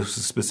this was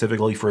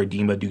specifically for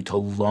edema due to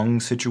lung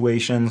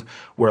situations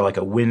where like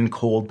a wind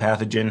cold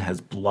pathogen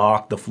has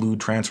blocked the fluid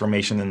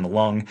transformation in the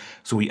lung.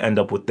 So we end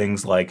up with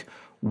things like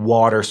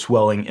water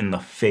swelling in the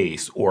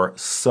face or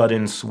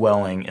sudden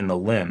swelling in the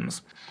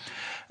limbs.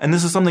 And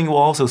this is something you'll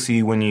also see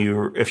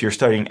if you're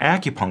studying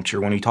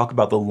acupuncture, when you talk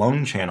about the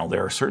lung channel.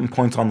 There are certain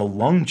points on the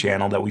lung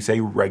channel that we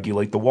say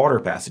regulate the water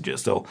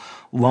passages. So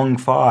lung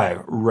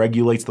 5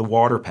 regulates the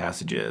water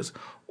passages,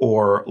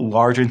 or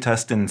large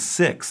intestine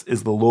 6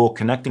 is the little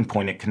connecting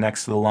point. It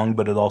connects to the lung,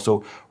 but it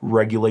also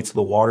regulates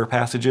the water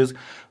passages.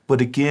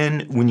 But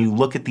again, when you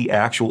look at the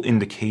actual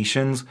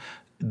indications,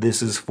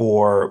 this is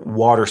for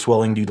water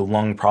swelling due to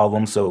lung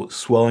problems. So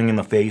swelling in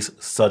the face,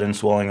 sudden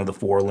swelling of the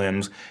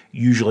forelimbs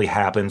usually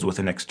happens with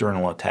an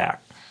external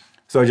attack.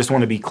 So I just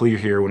want to be clear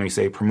here when we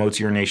say promotes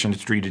urination to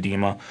treat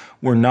edema,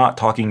 we're not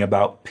talking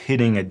about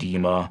pitting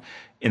edema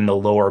in the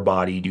lower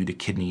body due to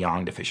kidney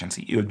yang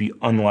deficiency. It would be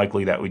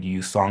unlikely that we'd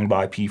use Song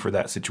by P for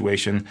that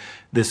situation.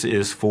 This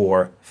is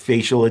for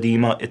facial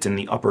edema. It's in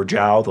the upper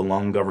jiao. The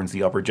lung governs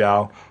the upper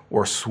jiao,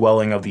 or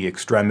swelling of the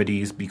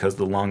extremities because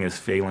the lung is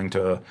failing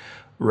to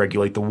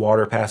regulate the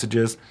water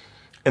passages.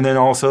 And then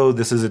also,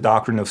 this is a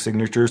doctrine of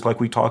signatures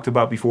like we talked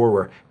about before,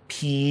 where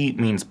P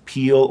means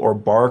peel or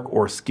bark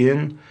or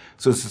skin.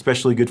 So it's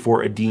especially good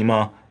for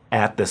edema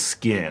at the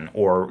skin,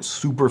 or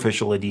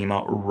superficial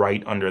edema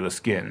right under the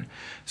skin.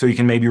 So you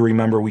can maybe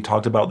remember we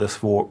talked about this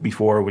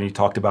before when you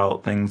talked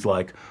about things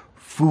like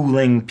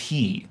Fuling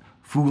P.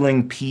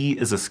 Fuling P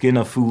is the skin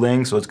of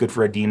Fuling, so it's good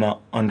for edema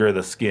under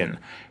the skin.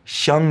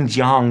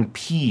 Shengjiang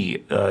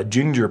P,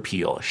 ginger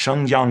peel.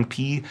 Shengjiang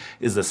P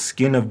is the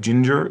skin of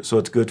ginger, so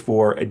it's good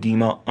for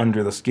edema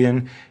under the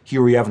skin.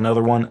 Here we have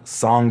another one,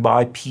 Song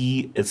by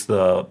P. It's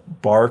the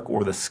bark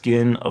or the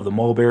skin of the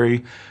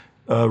mulberry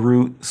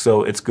root,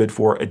 so it's good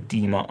for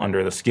edema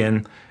under the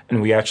skin.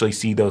 And we actually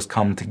see those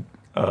come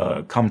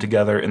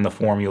together in the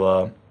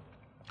formula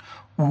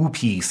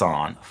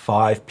Upi-san.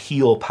 5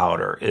 peel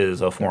powder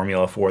is a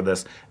formula for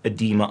this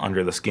edema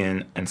under the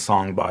skin, and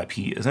Song by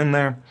P is in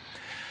there.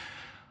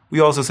 We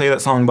also say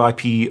that Song by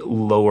P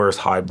lowers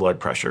high blood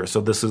pressure. So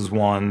this is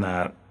one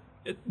that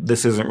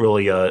this isn't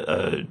really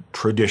a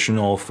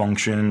traditional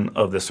function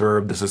of this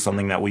herb. This is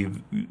something that we've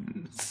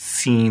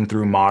seen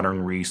through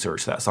modern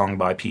research that Song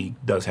by P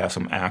does have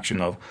some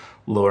action of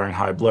lowering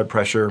high blood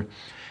pressure.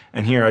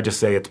 And here I just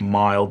say it's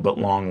mild but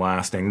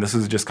long-lasting. This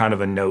is just kind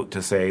of a note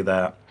to say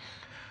that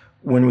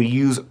when we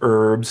use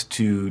herbs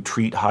to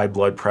treat high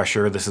blood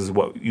pressure, this is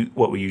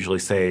what we usually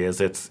say is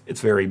it's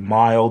very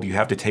mild. You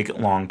have to take it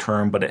long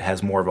term, but it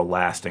has more of a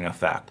lasting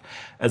effect.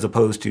 As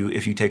opposed to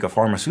if you take a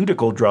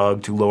pharmaceutical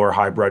drug to lower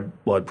high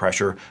blood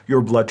pressure,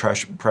 your blood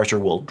pressure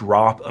will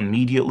drop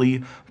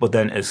immediately, but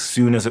then as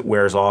soon as it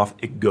wears off,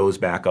 it goes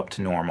back up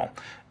to normal.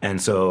 And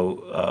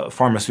so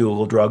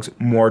pharmaceutical drugs,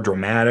 more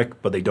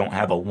dramatic, but they don't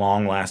have a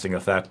long-lasting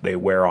effect. They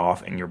wear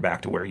off and you're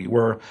back to where you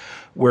were.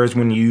 Whereas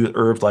when you use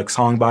herbs like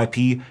Song by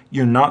P,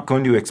 you're not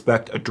going to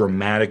expect a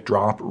dramatic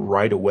drop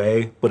right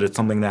away, but it's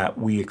something that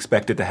we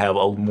expect it to have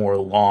a more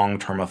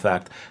long-term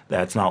effect.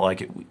 That's not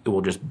like it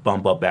will just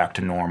bump up back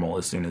to normal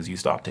as soon as you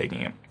stop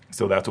taking it.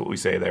 So that's what we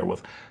say there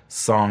with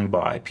Song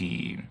by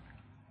P.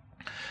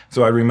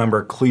 So I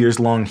remember clears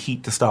lung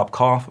heat to stop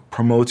cough,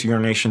 promotes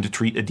urination to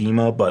treat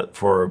edema, but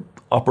for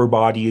upper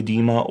body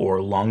edema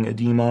or lung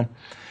edema,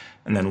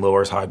 and then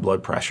lowers high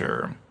blood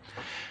pressure.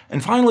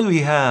 And finally we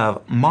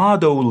have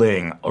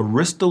Madoling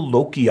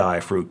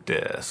Aristolochii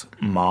fructis.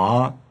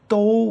 Madoling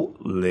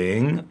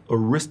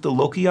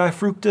Aristolochii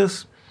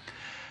fructis.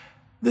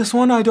 This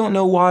one I don't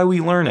know why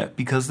we learn it,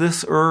 because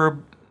this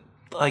herb,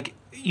 like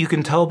you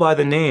can tell by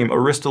the name,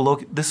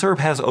 this herb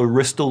has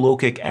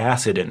aristolochic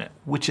acid in it,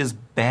 which is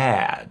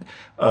bad.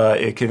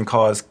 It can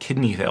cause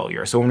kidney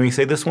failure. So when we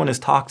say this one is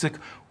toxic,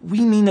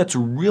 we mean it's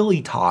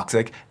really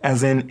toxic,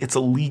 as in it's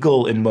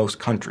illegal in most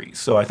countries.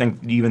 So I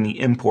think even the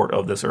import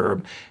of this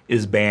herb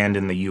is banned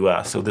in the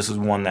US. So this is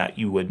one that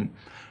you would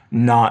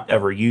not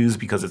ever use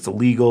because it's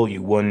illegal.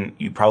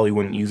 You probably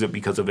wouldn't use it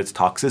because of its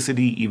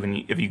toxicity,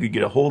 even if you could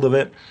get a hold of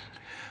it.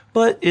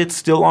 But it's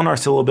still on our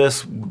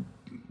syllabus.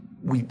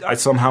 I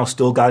somehow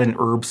still got an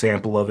herb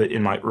sample of it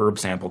in my herb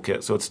sample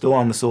kit, so it's still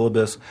on the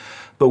syllabus.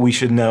 But we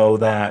should know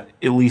that,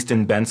 at least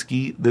in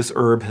Bensky, this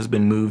herb has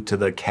been moved to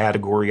the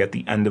category at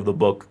the end of the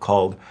book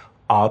called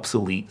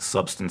obsolete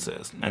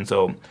substances. And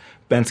so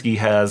Bensky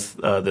has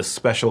this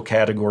special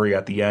category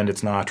at the end.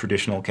 It's not a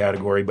traditional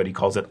category, but he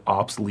calls it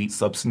obsolete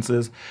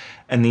substances.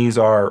 And these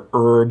are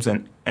herbs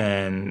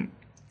and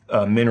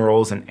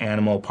minerals and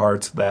animal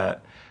parts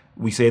that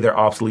we say they're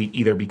obsolete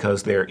either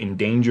because they're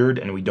endangered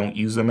and we don't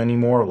use them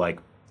anymore, like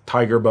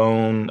tiger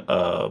bone,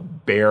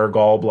 bear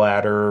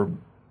gallbladder,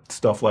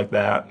 stuff like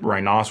that,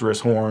 rhinoceros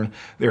horn.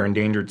 They're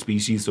endangered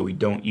species, so we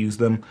don't use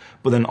them.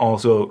 But then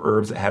also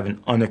herbs that have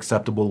an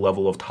unacceptable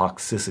level of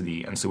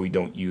toxicity, and so we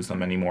don't use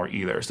them anymore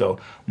either. So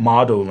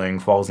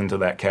Madoling falls into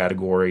that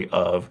category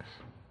of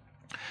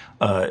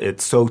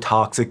it's so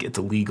toxic, it's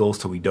illegal,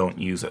 so we don't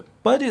use it.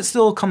 But it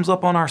still comes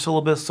up on our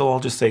syllabus, so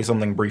I'll just say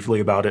something briefly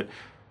about it.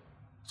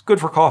 It's good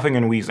for coughing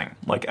and wheezing,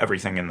 like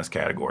everything in this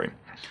category.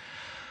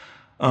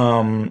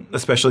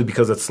 Especially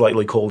because it's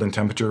slightly cold in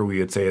temperature, we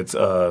would say it's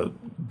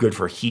good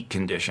for heat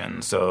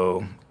conditions.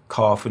 So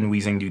cough and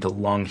wheezing due to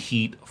lung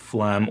heat,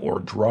 phlegm, or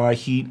dry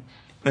heat.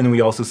 And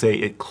we also say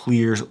it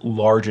clears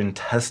large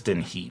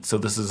intestine heat. So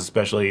this is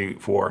especially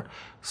for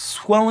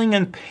swelling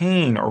and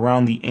pain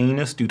around the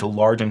anus due to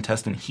large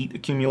intestine heat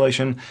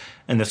accumulation.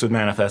 And this would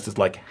manifest as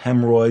like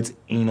hemorrhoids,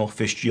 anal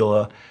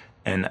fistula,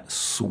 and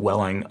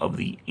swelling of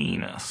the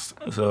anus.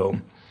 So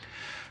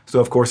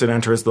of course it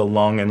enters the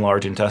lung and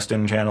large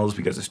intestine channels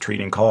because it's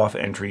treating cough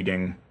and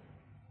treating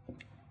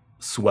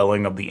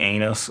swelling of the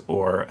anus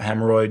or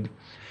hemorrhoid.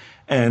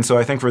 And so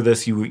I think for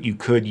this you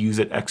could use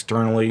it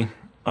externally,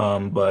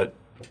 but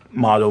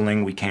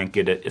Madoling, we can't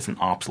get it. It's an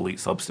obsolete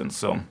substance.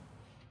 So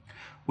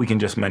we can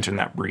just mention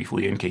that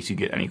briefly in case you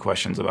get any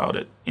questions about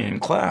it in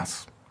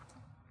class.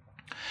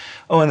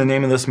 Oh, and the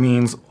name of this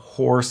means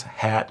horse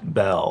hat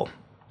bell.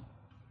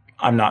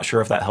 I'm not sure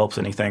if that helps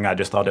anything. I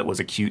just thought it was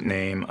a cute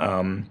name.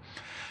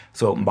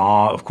 So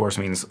ma, of course,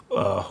 means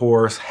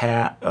horse,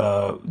 hat.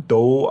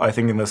 Do, I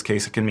think in this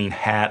case it can mean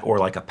hat or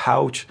like a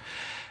pouch.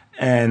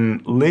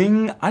 And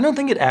ling, I don't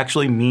think it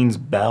actually means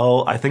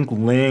bell. I think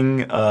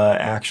ling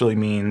actually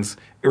means,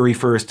 it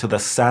refers to the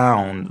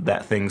sound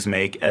that things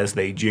make as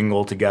they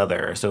jingle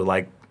together. So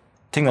like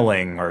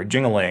ting-a-ling or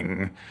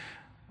jingling.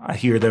 I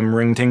hear them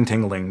ring ting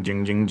tingling,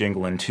 jing jing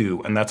jingling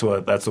too, and that's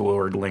what the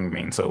word ling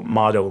means. So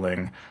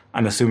Madoling,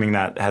 I'm assuming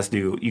that has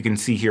to do. You can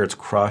see here it's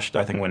crushed.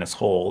 I think when it's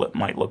whole, it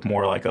might look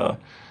more like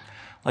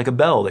a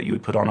bell that you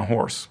would put on a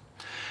horse.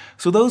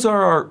 So those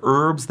are our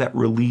herbs that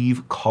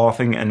relieve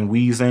coughing and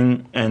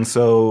wheezing, and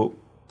so,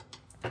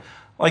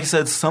 like I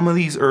said, some of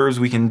these herbs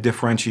we can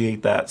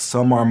differentiate that.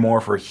 Some are more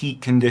for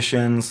heat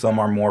conditions, some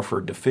are more for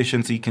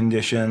deficiency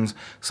conditions,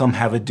 some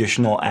have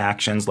additional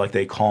actions like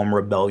they calm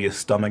rebellious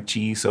stomach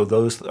chi, so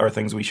those are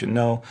things we should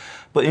know.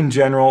 But in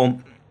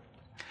general,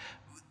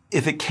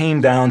 if it came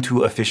down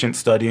to efficient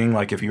studying,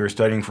 like if you were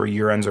studying for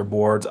year ends or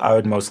boards, I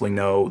would mostly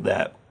know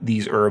that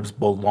these herbs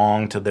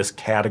belong to this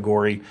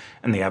category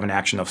and they have an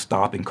action of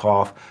stopping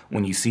cough.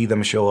 When you see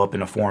them show up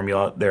in a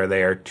formula, they're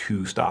there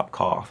to stop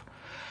cough.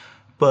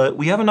 But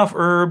we have enough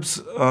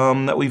herbs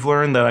that we've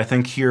learned that I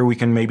think here we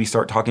can maybe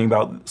start talking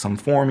about some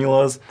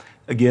formulas.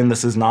 Again,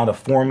 this is not a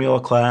formula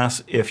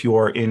class. If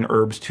you're in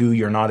Herbs 2,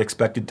 you're not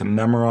expected to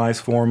memorize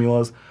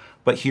formulas.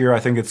 But here I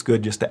think it's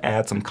good just to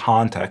add some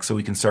context so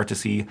we can start to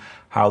see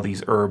how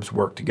these herbs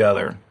work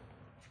together.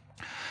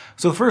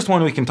 So the first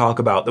one we can talk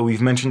about that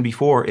we've mentioned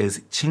before is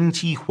Qing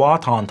Qi Hua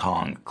Tong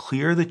Tong,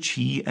 clear the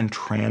qi and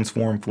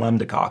transform phlegm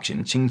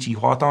decoction, Qing Qi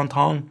Hua Tong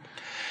Tong.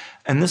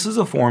 And this is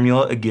a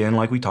formula, again,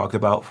 like we talked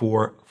about,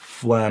 for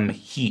phlegm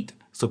heat.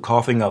 So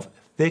coughing of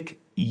thick,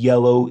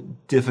 yellow,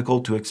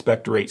 difficult to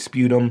expectorate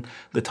sputum.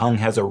 The tongue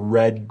has a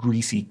red,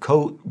 greasy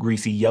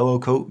yellow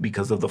coat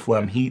because of the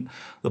phlegm heat.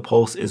 The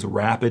pulse is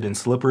rapid and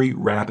slippery,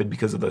 rapid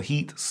because of the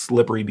heat,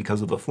 slippery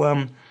because of the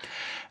phlegm.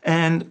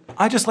 And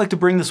I just like to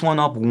bring this one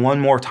up one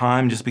more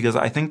time just because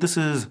I think this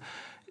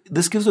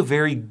gives a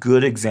very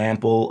good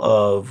example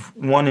of,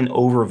 one, an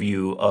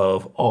overview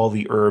of all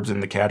the herbs in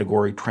the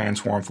category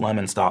transform phlegm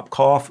and stop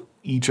cough.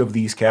 Each of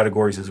these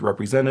categories is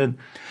represented,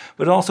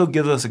 but it also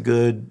gives us a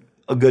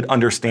good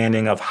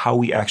understanding of how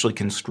we actually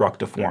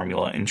construct a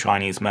formula in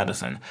Chinese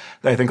medicine.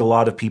 I think a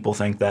lot of people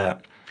think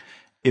that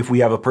if we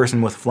have a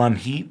person with phlegm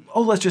heat,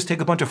 let's just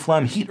take a bunch of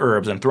phlegm heat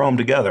herbs and throw them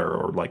together.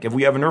 Or like if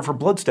we have an herb for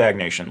blood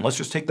stagnation, let's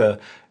just take the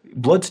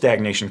blood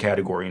stagnation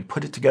category and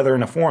put it together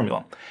in a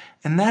formula.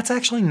 And that's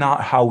actually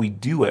not how we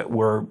do it,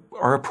 where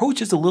our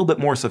approach is a little bit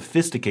more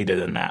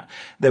sophisticated than that.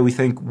 That we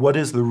think, what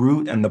is the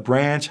root and the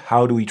branch?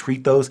 How do we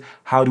treat those?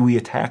 How do we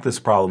attack this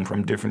problem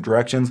from different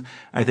directions?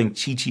 I think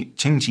Qing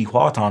Qi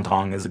Hua Tong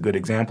Tong is a good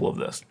example of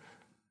this.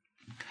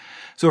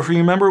 So if you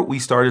remember, we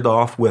started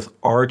off with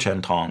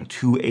Archentong,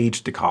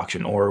 2H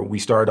decoction, or we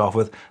started off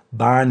with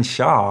Ban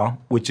Sha,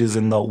 which is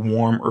in the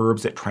warm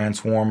herbs that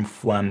transform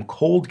phlegm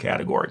cold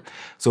category.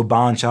 So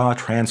Ban Sha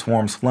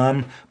transforms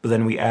phlegm, but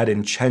then we add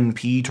in Chen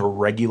Pi to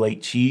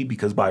regulate qi,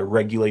 because by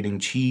regulating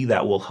qi,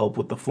 that will help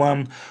with the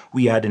phlegm.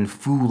 We add in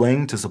Fu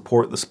Ling to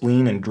support the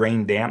spleen and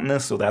drain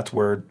dampness, so that's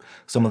where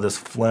some of this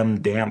phlegm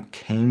damp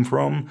came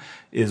from,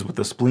 is with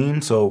the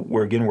spleen. So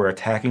we're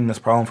attacking this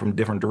problem from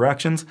different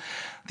directions.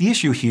 The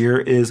issue here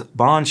is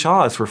Ban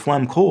Sha is for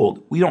phlegm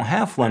cold. We don't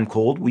have phlegm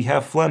cold, we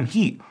have phlegm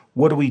heat.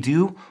 What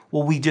do?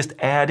 Well, we just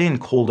add in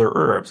colder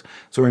herbs.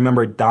 So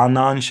remember, Dan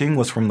Nanxing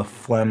was from the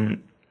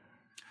phlegm,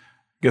 I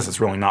guess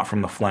it's really not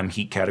from the phlegm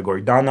heat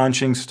category. Dan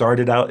Nanxing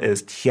started out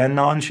as Tian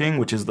Nanxing,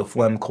 which is the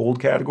phlegm cold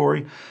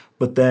category,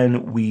 but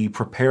then we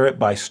prepare it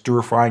by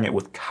stir frying it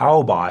with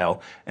cow bile,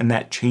 and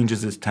that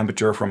changes its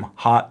temperature from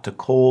hot to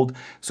cold.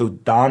 So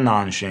Dan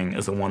Nanxing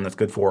is the one that's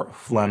good for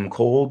phlegm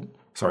cold.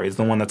 Is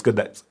the one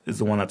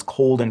that's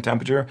cold in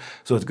temperature,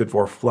 so it's good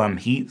for phlegm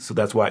heat. So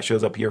that's why it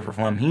shows up here for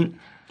phlegm heat.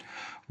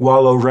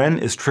 Gualo Ren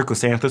is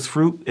trichosanthus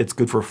fruit. It's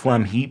good for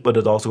phlegm heat, but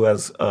it also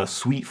has a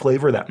sweet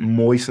flavor that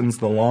moistens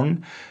the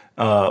lung.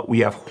 We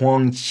have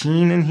Huang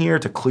Qin in here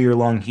to clear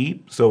lung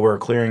heat, so we're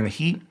clearing the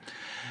heat.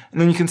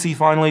 And then you can see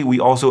finally we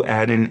also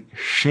add in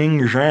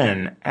Xing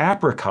Ren,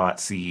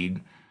 apricot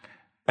seed,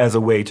 as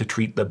a way to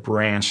treat the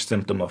branch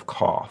symptom of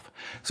cough.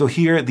 So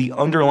here, the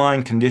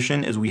underlying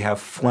condition is we have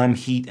phlegm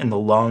heat in the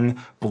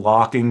lung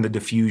blocking the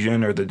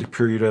diffusion or the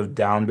depurative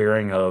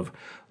downbearing of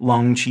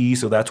lung qi,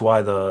 so that's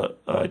why the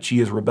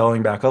qi is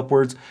rebelling back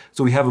upwards.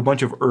 So we have a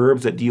bunch of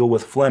herbs that deal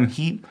with phlegm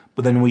heat,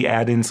 but then we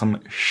add in some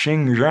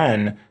Xing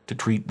Ren to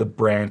treat the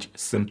branch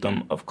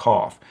symptom of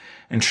cough.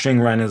 And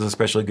Xing Ren is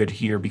especially good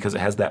here because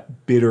it has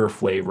that bitter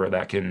flavor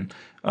that can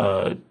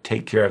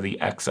take care of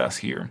the excess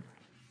here.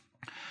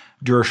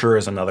 Durshur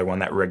is another one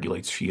that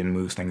regulates qi and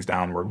moves things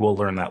downward. We'll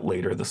learn that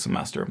later this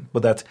semester.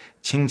 But that's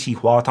Qing Qi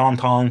Hua Tong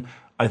Tong.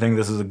 I think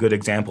this is a good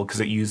example because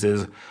it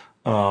uses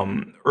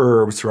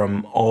herbs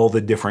from all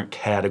the different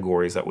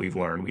categories that we've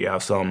learned. We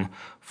have some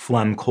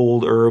phlegm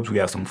cold herbs, we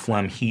have some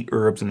phlegm heat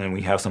herbs, and then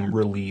we have some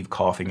relieve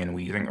coughing and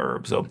wheezing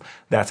herbs. So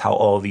that's how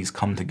all of these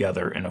come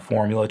together in a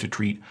formula to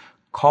treat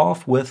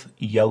cough with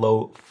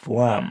yellow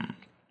phlegm.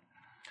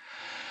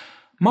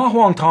 Ma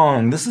Huang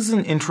Tong, this is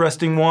an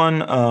interesting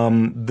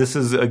one. This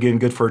is, again,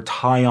 good for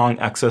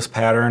Taiyang excess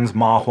patterns.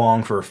 Ma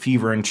Huang for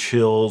fever and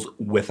chills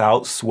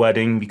without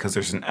sweating because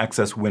there's an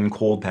excess wind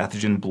cold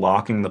pathogen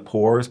blocking the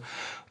pores.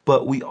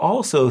 But we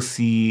also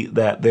see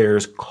that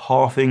there's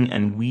coughing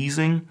and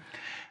wheezing.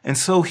 And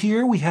so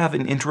here we have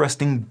an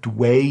interesting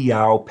Dui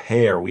Yao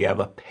pair. We have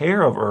a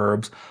pair of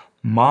herbs,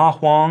 Ma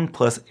Huang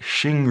plus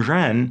Xing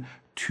Ren,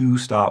 to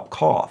stop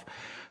cough.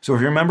 So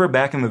if you remember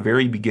back in the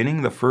very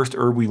beginning, the first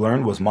herb we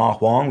learned was Ma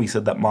Huang. We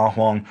said that Ma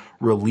Huang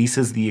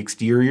releases the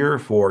exterior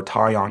for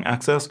Taiyang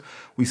excess.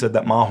 We said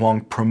that Ma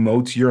Huang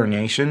promotes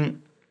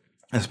urination,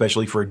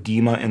 especially for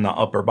edema in the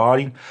upper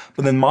body.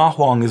 But then Ma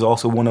Huang is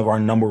also one of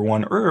our number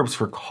one herbs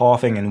for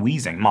coughing and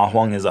wheezing. Ma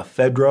Huang is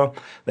ephedra.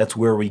 That's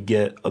where we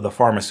get the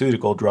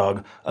pharmaceutical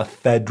drug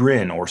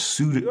ephedrine or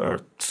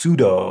pseudoephedrine,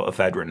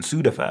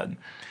 Sudafed.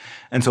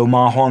 And so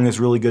Ma Huang is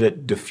really good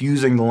at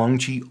diffusing the lung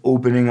qi,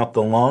 opening up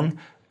the lung.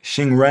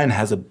 Xing Ren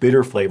has a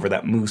bitter flavor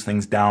that moves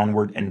things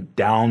downward and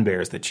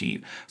downbears the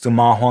qi. So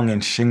Ma Huang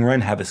and Xing Ren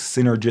have a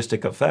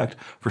synergistic effect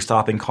for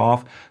stopping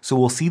cough. So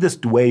we'll see this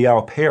Dui Yao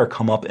pair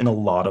come up in a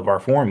lot of our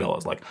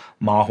formulas, like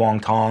Ma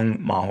Huang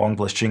Tong, Ma Huang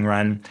plus Xing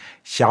Ren,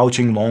 Xiao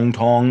Qing Long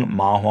Tong,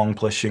 Ma Huang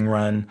plus Xing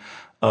Ren,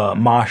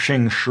 Ma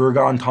Xing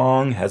Shigan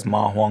Tong has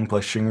Ma Huang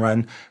plus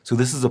Xingren. So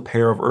this is a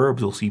pair of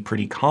herbs you'll see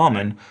pretty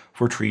common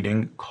for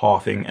treating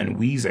coughing and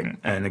wheezing.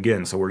 And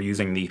again, so we're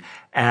using the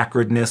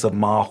acridness of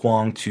Ma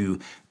Huang to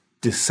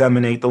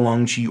disseminate the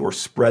lung qi or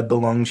spread the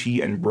lung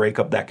qi and break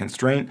up that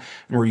constraint.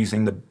 And we're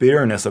using the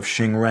bitterness of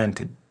Xingren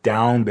to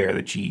down bear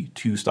the qi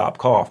to stop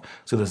cough.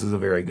 So this is a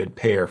very good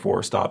pair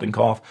for stopping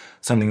cough,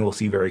 something we'll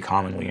see very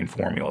commonly in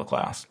formula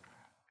class.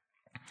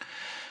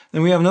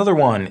 Then we have another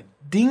one,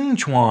 Ding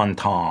Chuan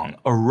Tong,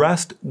 a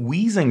rest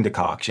wheezing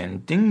decoction.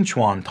 Ding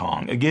Chuan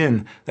Tong.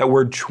 Again, that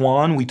word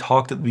chuan we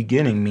talked at the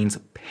beginning means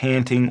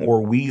panting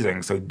or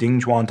wheezing. So Ding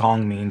Chuan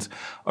Tong means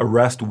a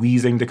rest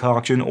wheezing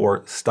decoction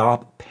or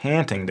stop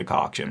panting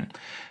decoction.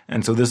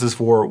 And so this is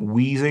for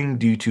wheezing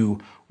due to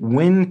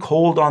wind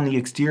cold on the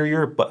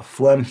exterior but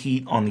phlegm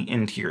heat on the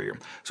interior.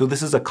 So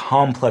this is a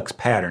complex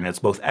pattern. It's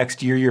both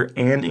exterior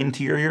and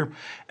interior,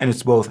 and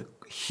it's both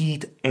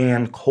heat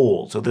and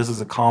cold. So this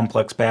is a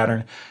complex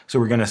pattern. So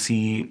we're going to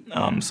see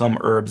some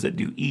herbs that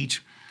do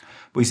each.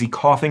 We see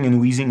coughing and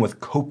wheezing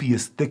with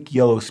copious thick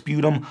yellow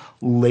sputum,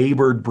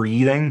 labored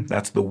breathing,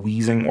 that's the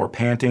wheezing or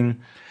panting,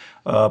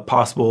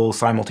 possible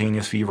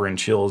simultaneous fever and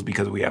chills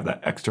because we have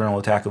that external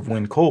attack of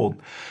wind cold.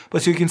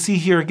 But so you can see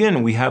here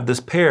again, we have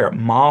this pair,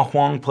 Ma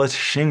Huang plus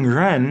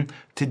Xingren,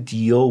 to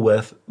deal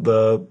with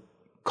the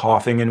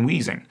coughing and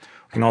wheezing.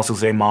 We can also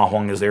say Ma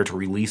Huang is there to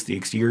release the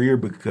exterior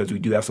because we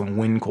do have some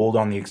wind cold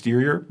on the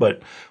exterior,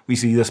 but we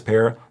see this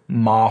pair,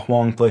 Ma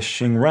Huang plus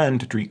Xingren,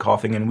 to treat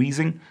coughing and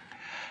wheezing.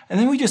 And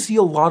then we just see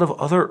a lot of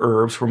other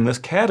herbs from this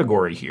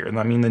category here. And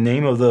I mean, the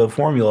name of the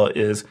formula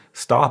is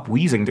Stop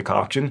Wheezing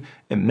Decoction.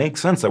 It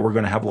makes sense that we're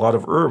going to have a lot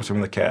of herbs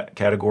from the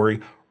category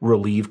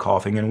Relieve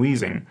Coughing and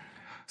Wheezing.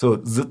 So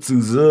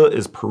Zitsuzi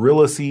is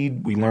perilla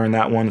seed. We learned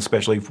that one,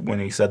 especially when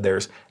he said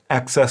there's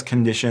excess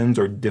conditions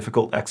or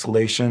difficult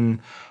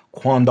exhalation.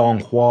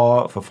 Kwandong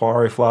Hua,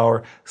 Fafari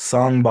flower,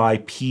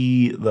 Sangbai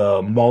pea,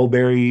 the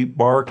mulberry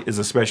bark is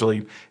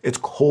especially, it's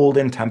cold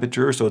in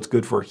temperature, so it's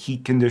good for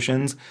heat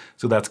conditions.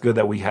 So that's good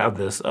that we have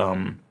this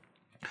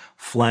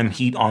phlegm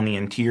heat on the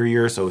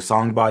interior. So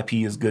Sangbai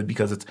pea is good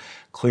because it's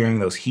clearing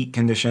those heat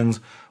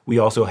conditions. We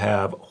also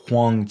have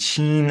Huang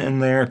Qin in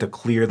there to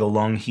clear the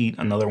lung heat,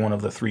 another one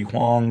of the three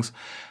Huangs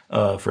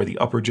for the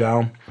upper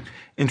jiao.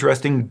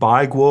 Interesting,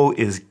 Baiguo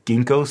is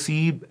ginkgo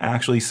seed.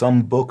 Actually,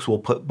 some books will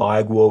put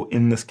Baiguo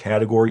in this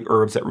category,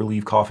 herbs that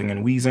relieve coughing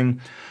and wheezing.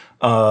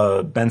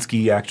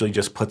 Bensky actually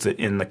just puts it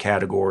in the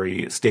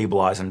category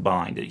stabilize and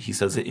bind. He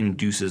says it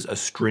induces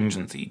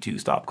astringency to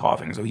stop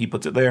coughing, so he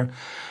puts it there.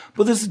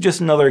 But this is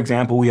just another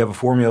example. We have a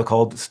formula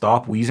called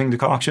Stop Wheezing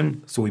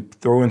Decoction, so we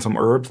throw in some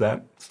herbs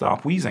that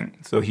stop wheezing.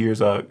 So here's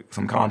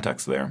some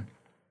context there.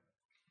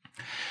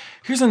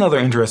 Here's another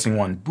interesting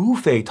one,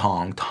 Bufei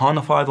Tong,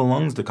 tonify the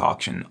lungs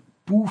decoction.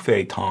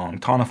 Bufei Tong,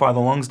 tonify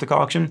the lungs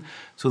decoction.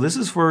 So this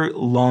is for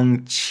lung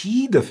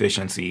qi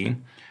deficiency.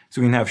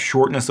 So we can have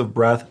shortness of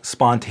breath,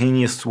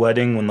 spontaneous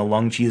sweating when the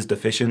lung qi is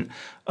deficient.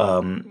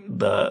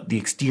 The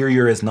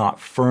exterior is not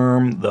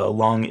firm. The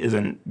lung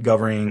isn't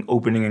governing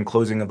opening and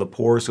closing of the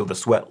pores, so the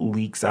sweat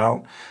leaks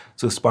out.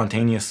 So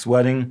spontaneous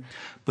sweating.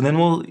 But then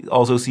we'll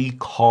also see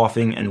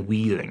coughing and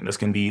wheezing. This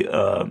can be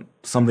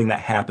something that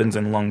happens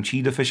in lung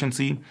qi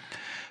deficiency.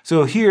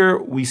 So here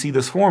we see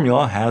this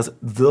formula has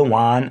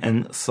Ziwan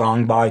and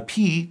Sangbai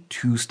P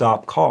to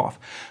stop cough.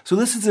 So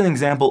this is an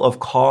example of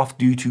cough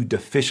due to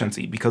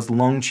deficiency. Because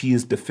lung qi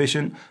is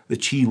deficient, the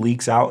qi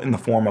leaks out in the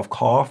form of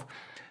cough.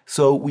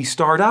 So we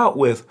start out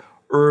with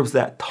herbs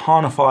that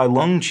tonify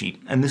lung qi,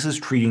 and this is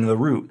treating the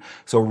root.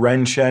 So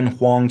Ren Shen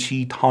Huang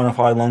Qi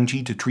tonify lung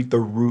qi to treat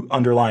the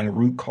underlying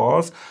root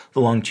cause,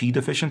 the lung qi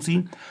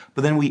deficiency.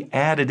 But then we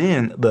added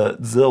in the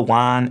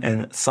Ziwan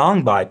and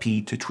Sangbai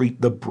Pi to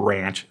treat the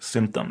branch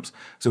symptoms.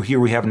 So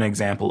here we have an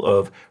example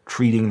of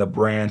treating the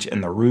branch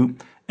and the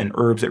root, and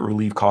herbs that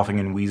relieve coughing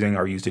and wheezing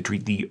are used to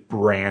treat the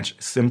branch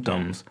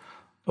symptoms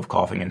of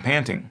coughing and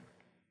panting.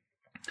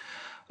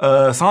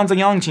 Sanzi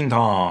Yang Qing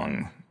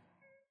Tong.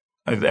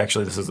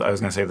 Actually, I was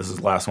going to say this is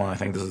the last one. I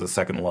think this is the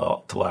second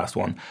to last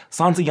one.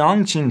 Sanzi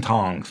Yang Qin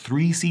Tong,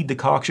 3-seed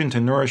decoction to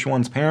nourish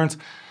one's parents.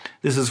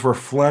 This is for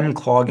phlegm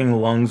clogging the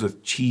lungs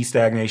with qi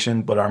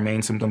stagnation, but our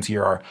main symptoms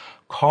here are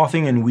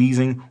coughing and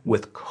wheezing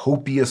with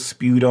copious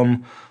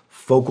sputum,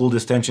 focal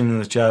distension in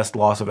the chest,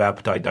 loss of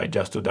appetite,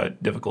 digestive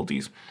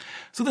difficulties.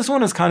 So this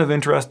one is kind of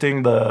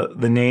interesting.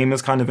 The name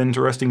is kind of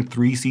interesting,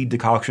 3-seed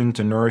decoction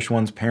to nourish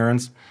one's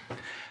parents.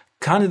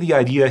 Kind of the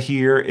idea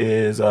here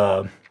is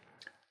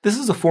this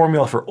is a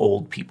formula for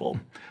old people.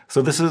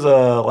 So this is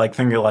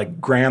think of like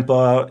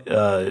grandpa,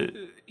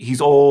 he's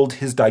old,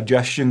 his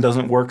digestion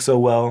doesn't work so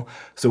well.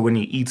 So when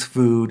he eats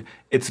food,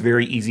 it's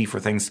very easy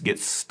for things to get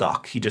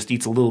stuck. He just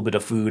eats a little bit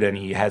of food and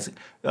he has,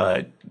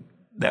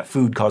 that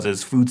food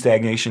causes food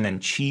stagnation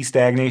and qi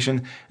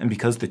stagnation. And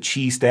because the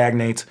qi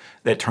stagnates,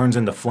 that turns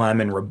into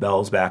phlegm and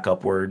rebels back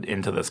upward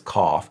into this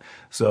cough.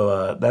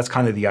 So that's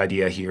kind of the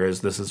idea here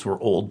is this is for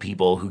old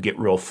people who get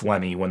real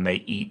phlegmy when they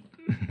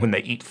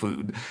eat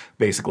food,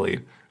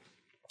 basically.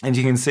 And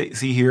you can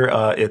see here,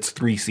 it's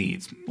 3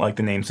 seeds. Like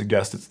the name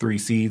suggests, it's 3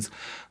 seeds.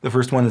 The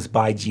first one is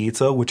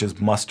Baijieta, which is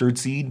mustard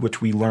seed,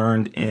 which we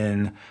learned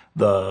in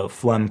the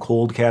phlegm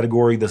cold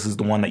category. This is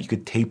the one that you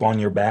could tape on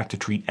your back to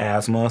treat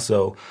asthma.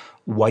 So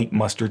white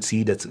mustard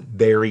seed, it's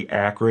very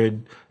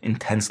acrid,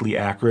 intensely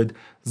acrid.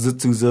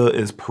 Zitsuza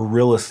is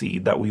perilla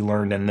seed that we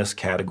learned in this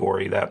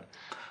category that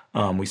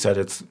we said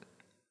it's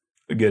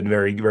good,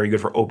 very, very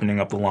good for opening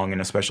up the lung,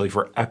 and especially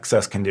for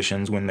excess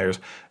conditions when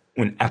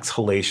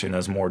exhalation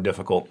is more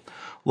difficult.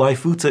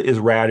 Lifutza is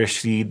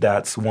radish seed.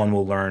 That's one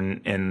we'll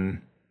learn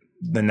in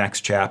the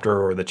next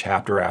chapter or the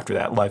chapter after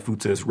that.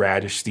 Lifutza is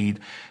radish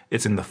seed.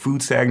 It's in the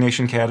food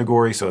stagnation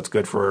category, so it's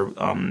good for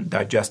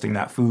digesting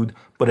that food,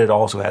 but it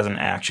also has an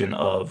action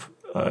of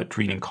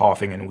treating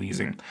coughing and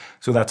wheezing.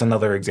 So that's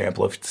another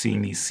example of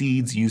seeing these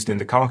seeds used in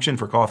decoction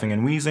for coughing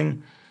and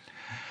wheezing.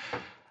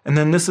 And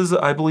then this is,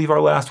 I believe,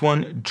 our last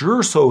one,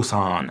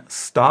 Jersosan,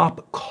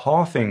 stop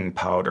coughing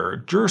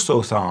powder.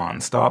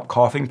 Jersosan, stop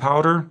coughing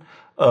powder.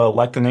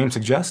 Like the name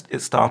suggests, it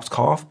stops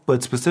cough,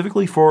 but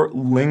specifically for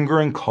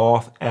lingering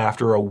cough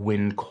after a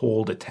wind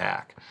cold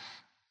attack.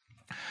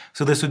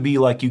 So this would be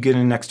like you get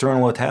an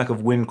external attack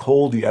of wind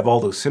cold, you have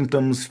all those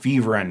symptoms,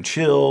 fever and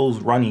chills,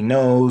 runny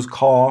nose,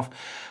 cough,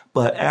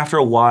 but after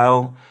a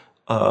while,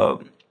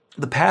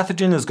 the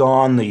pathogen is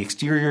gone, the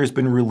exterior has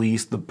been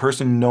released, the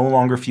person no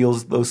longer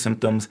feels those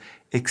symptoms,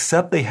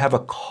 except they have a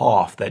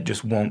cough that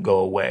just won't go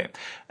away.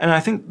 And I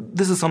think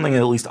this is something that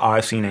at least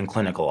I've seen in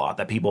clinic a lot,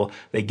 that people,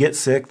 they get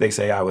sick, they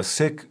say, I was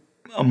sick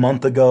a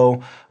month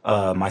ago,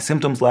 my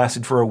symptoms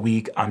lasted for a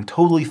week, I'm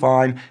totally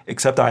fine,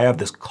 except I have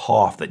this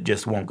cough that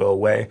just won't go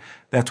away.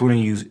 That's when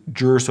you use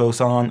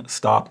Jersosan,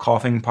 stop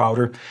coughing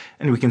powder,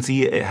 and we can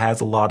see it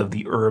has a lot of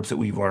the herbs that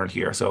we've learned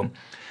here. So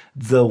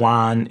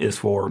Zilan is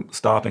for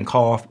stopping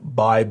cough.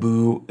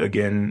 Baibu,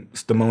 again,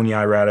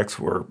 Stomoniae radix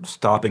for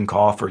stopping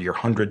cough for your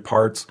 100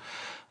 parts.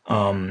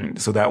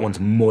 So that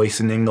one's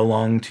moistening the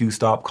lung to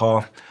stop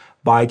cough.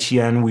 Bai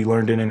Qian, we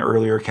learned in an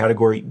earlier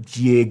category.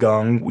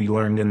 Jiegang, we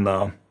learned in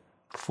the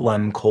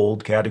phlegm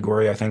cold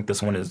category. I think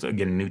this one is,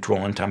 again,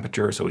 neutral in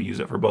temperature, so we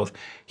use it for both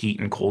heat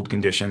and cold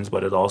conditions,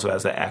 but it also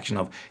has the action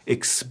of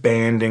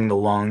expanding the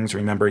lungs.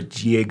 Remember,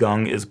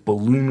 Jiegang is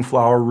balloon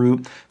flower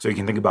root, so you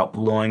can think about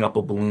blowing up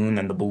a balloon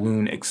and the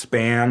balloon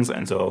expands,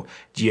 and so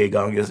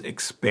Jiegang is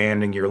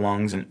expanding your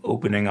lungs and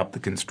opening up the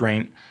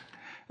constraint.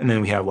 And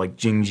then we have like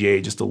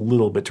Jingjie, just a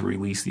little bit to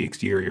release the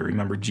exterior.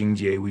 Remember,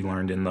 Jingjie we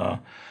learned in the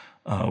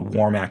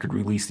warm acid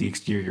release the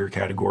exterior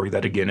category,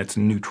 that again, it's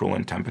neutral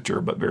in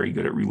temperature, but very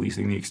good at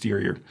releasing the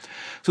exterior.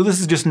 So this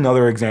is just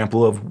another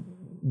example of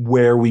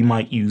where we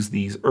might use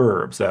these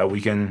herbs.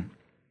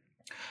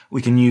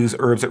 We can use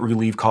herbs that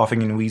relieve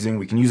coughing and wheezing.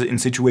 We can use it in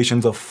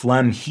situations of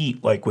phlegm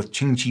heat, like with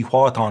Qingqi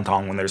Hua Tong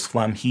Tong, when there's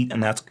phlegm heat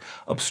and that's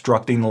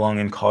obstructing the lung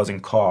and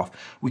causing cough.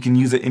 We can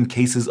use it in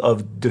cases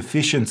of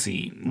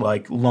deficiency,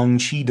 like lung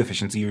qi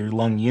deficiency or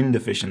lung yin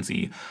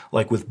deficiency,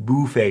 like with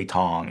Bu Fei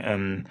Tong.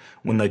 And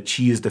when the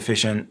qi is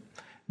deficient,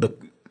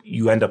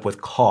 you end up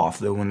with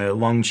cough. When the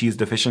lung qi is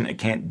deficient, it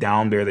can't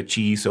down bear the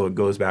qi, so it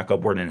goes back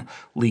upward and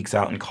leaks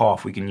out in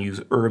cough. We can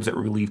use herbs that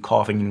relieve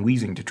coughing and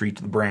wheezing to treat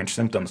the branch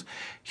symptoms.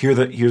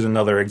 Here's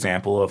another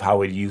example of how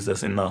we'd use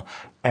this in the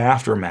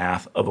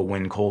aftermath of a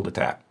wind cold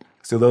attack.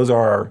 So those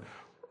are our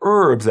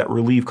herbs that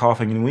relieve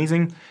coughing and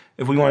wheezing.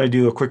 If we want to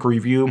do a quick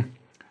review,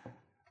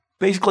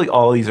 basically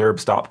all these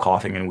herbs stop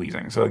coughing and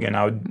wheezing. So again,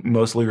 I would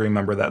mostly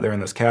remember that they're in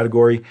this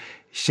category.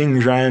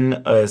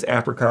 Xingren is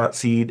apricot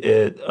seed.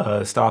 It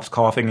stops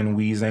coughing and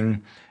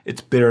wheezing. Its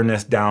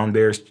bitterness down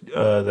bears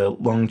the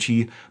lung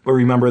qi. But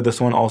remember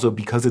this one also,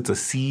 because it's a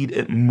seed,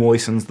 it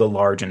moistens the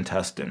large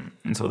intestine.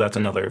 And so that's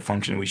another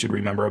function we should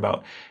remember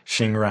about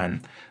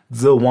Xingren.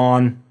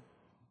 Ziwan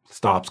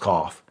stops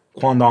cough.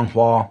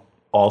 Quandonghua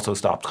also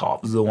stops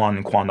cough. Ziwan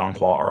and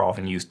Quandonghua are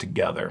often used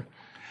together.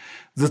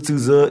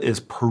 Zitsuza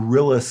is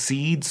perilla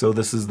seed, so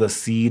this is the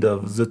seed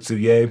of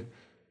Zitsuye.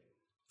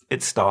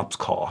 It stops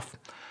cough.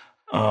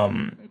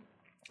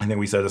 I think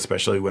we said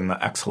especially when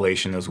the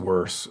exhalation is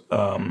worse.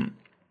 And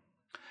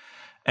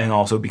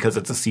also because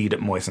it's a seed,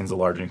 it moistens the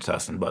large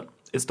intestine, but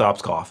it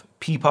stops cough.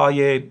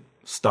 Pipaye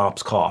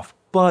stops cough,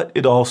 but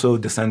it also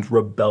descends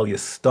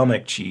rebellious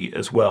stomach qi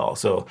as well.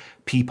 So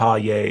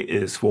Pipaye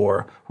is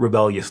for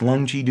rebellious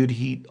lung qi due to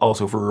heat,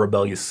 also for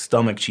rebellious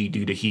stomach qi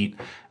due to heat.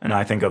 And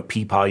I think of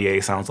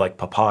Pipaye sounds like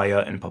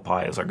papaya, and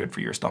papayas are good for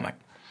your stomach.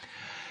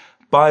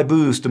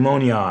 Baibu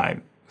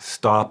Stomoniae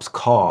stops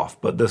cough,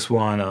 but this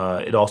one,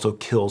 it also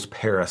kills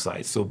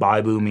parasites. So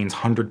Baibu means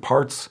 100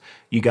 parts.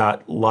 You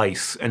got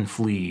lice and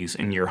fleas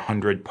in your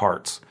 100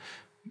 parts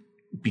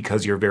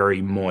because you're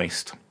very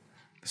moist.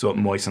 So it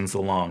moistens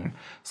the lung.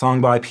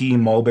 Songbai pea,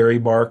 mulberry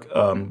bark,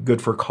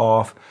 good for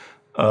cough.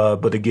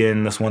 But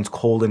again, this one's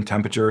cold in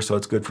temperature, so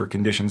it's good for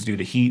conditions due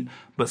to heat.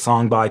 But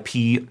Songbai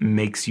pea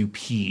makes you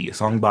pee.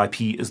 Songbai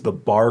pea is the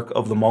bark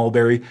of the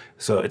mulberry,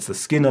 so it's the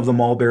skin of the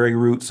mulberry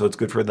root, so it's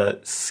good for the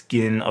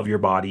skin of your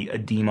body,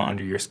 edema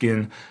under your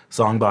skin.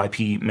 Songbai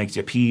pea makes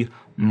you pee.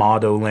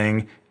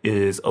 Madoling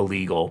is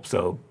illegal,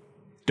 so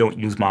don't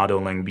use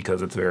Madoling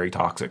because it's very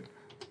toxic.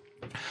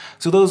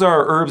 So those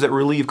are herbs that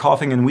relieve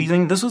coughing and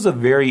wheezing. This was a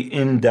very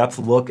in-depth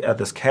look at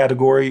this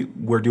category.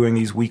 We're doing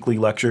these weekly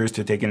lectures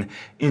to take an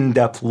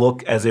in-depth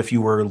look as if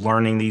you were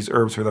learning these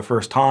herbs for the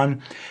first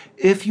time.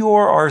 If you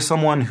are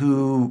someone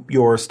who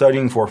you're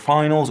studying for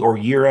finals or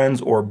year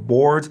ends or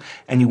boards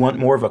and you want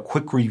more of a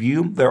quick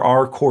review, there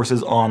are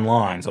courses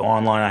online. So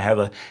online I have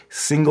a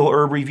single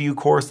herb review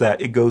course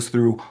that it goes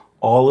through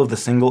all of the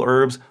single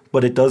herbs,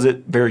 but it does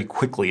it very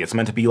quickly. It's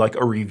meant to be like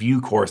a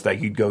review course that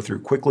you'd go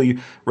through quickly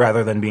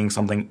rather than being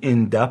something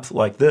in-depth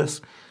like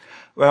this.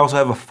 I also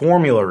have a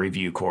formula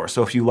review course.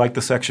 So if you like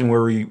the section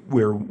where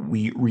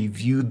we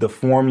reviewed the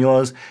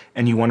formulas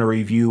and you want to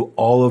review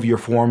all of your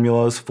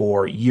formulas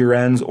for year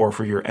ends or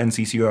for your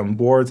NCCOM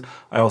boards,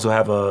 I also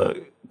have a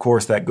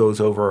course that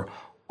goes over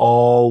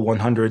all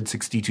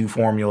 162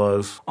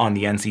 formulas on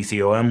the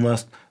NCCOM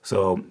list.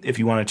 So if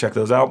you want to check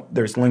those out,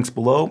 there's links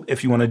below.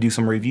 If you want to do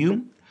some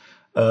review,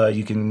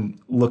 you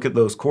can look at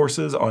those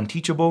courses on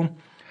Teachable.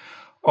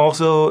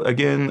 Also,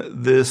 again,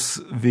 this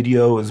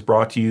video is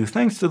brought to you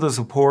thanks to the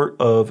support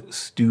of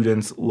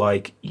students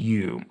like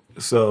you.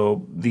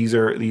 So these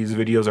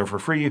videos are for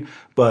free,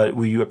 but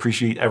we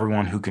appreciate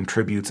everyone who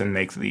contributes and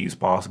makes these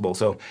possible.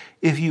 So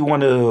if you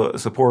want to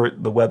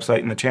support the website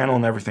and the channel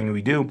and everything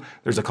we do,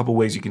 there's a couple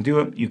ways you can do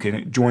it. You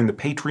can join the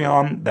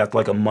Patreon. That's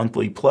like a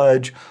monthly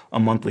pledge, a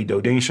monthly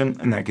donation,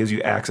 and that gives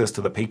you access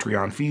to the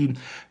Patreon feed.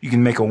 You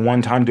can make a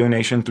one-time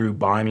donation through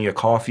Buy Me a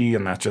Coffee,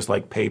 and that's just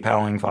like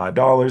PayPaling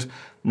 $5.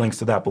 Links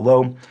to that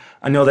below.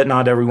 I know that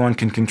not everyone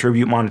can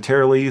contribute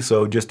monetarily,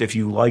 so just if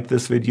you like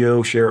this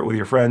video, share it with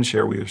your friends,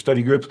 share it with your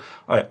study groups.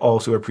 I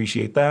also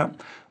appreciate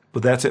that.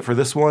 But that's it for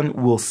this one.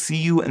 We'll see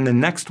you in the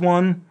next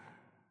one,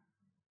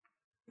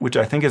 which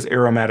I think is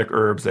aromatic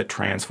herbs that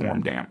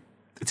transform damp.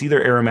 It's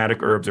either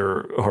aromatic herbs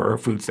or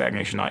food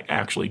stagnation. I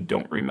actually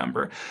don't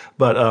remember.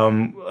 But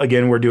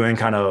again, we're doing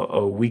kind of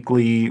a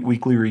weekly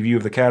review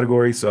of the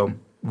category, so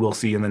we'll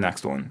see you in the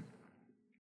next one.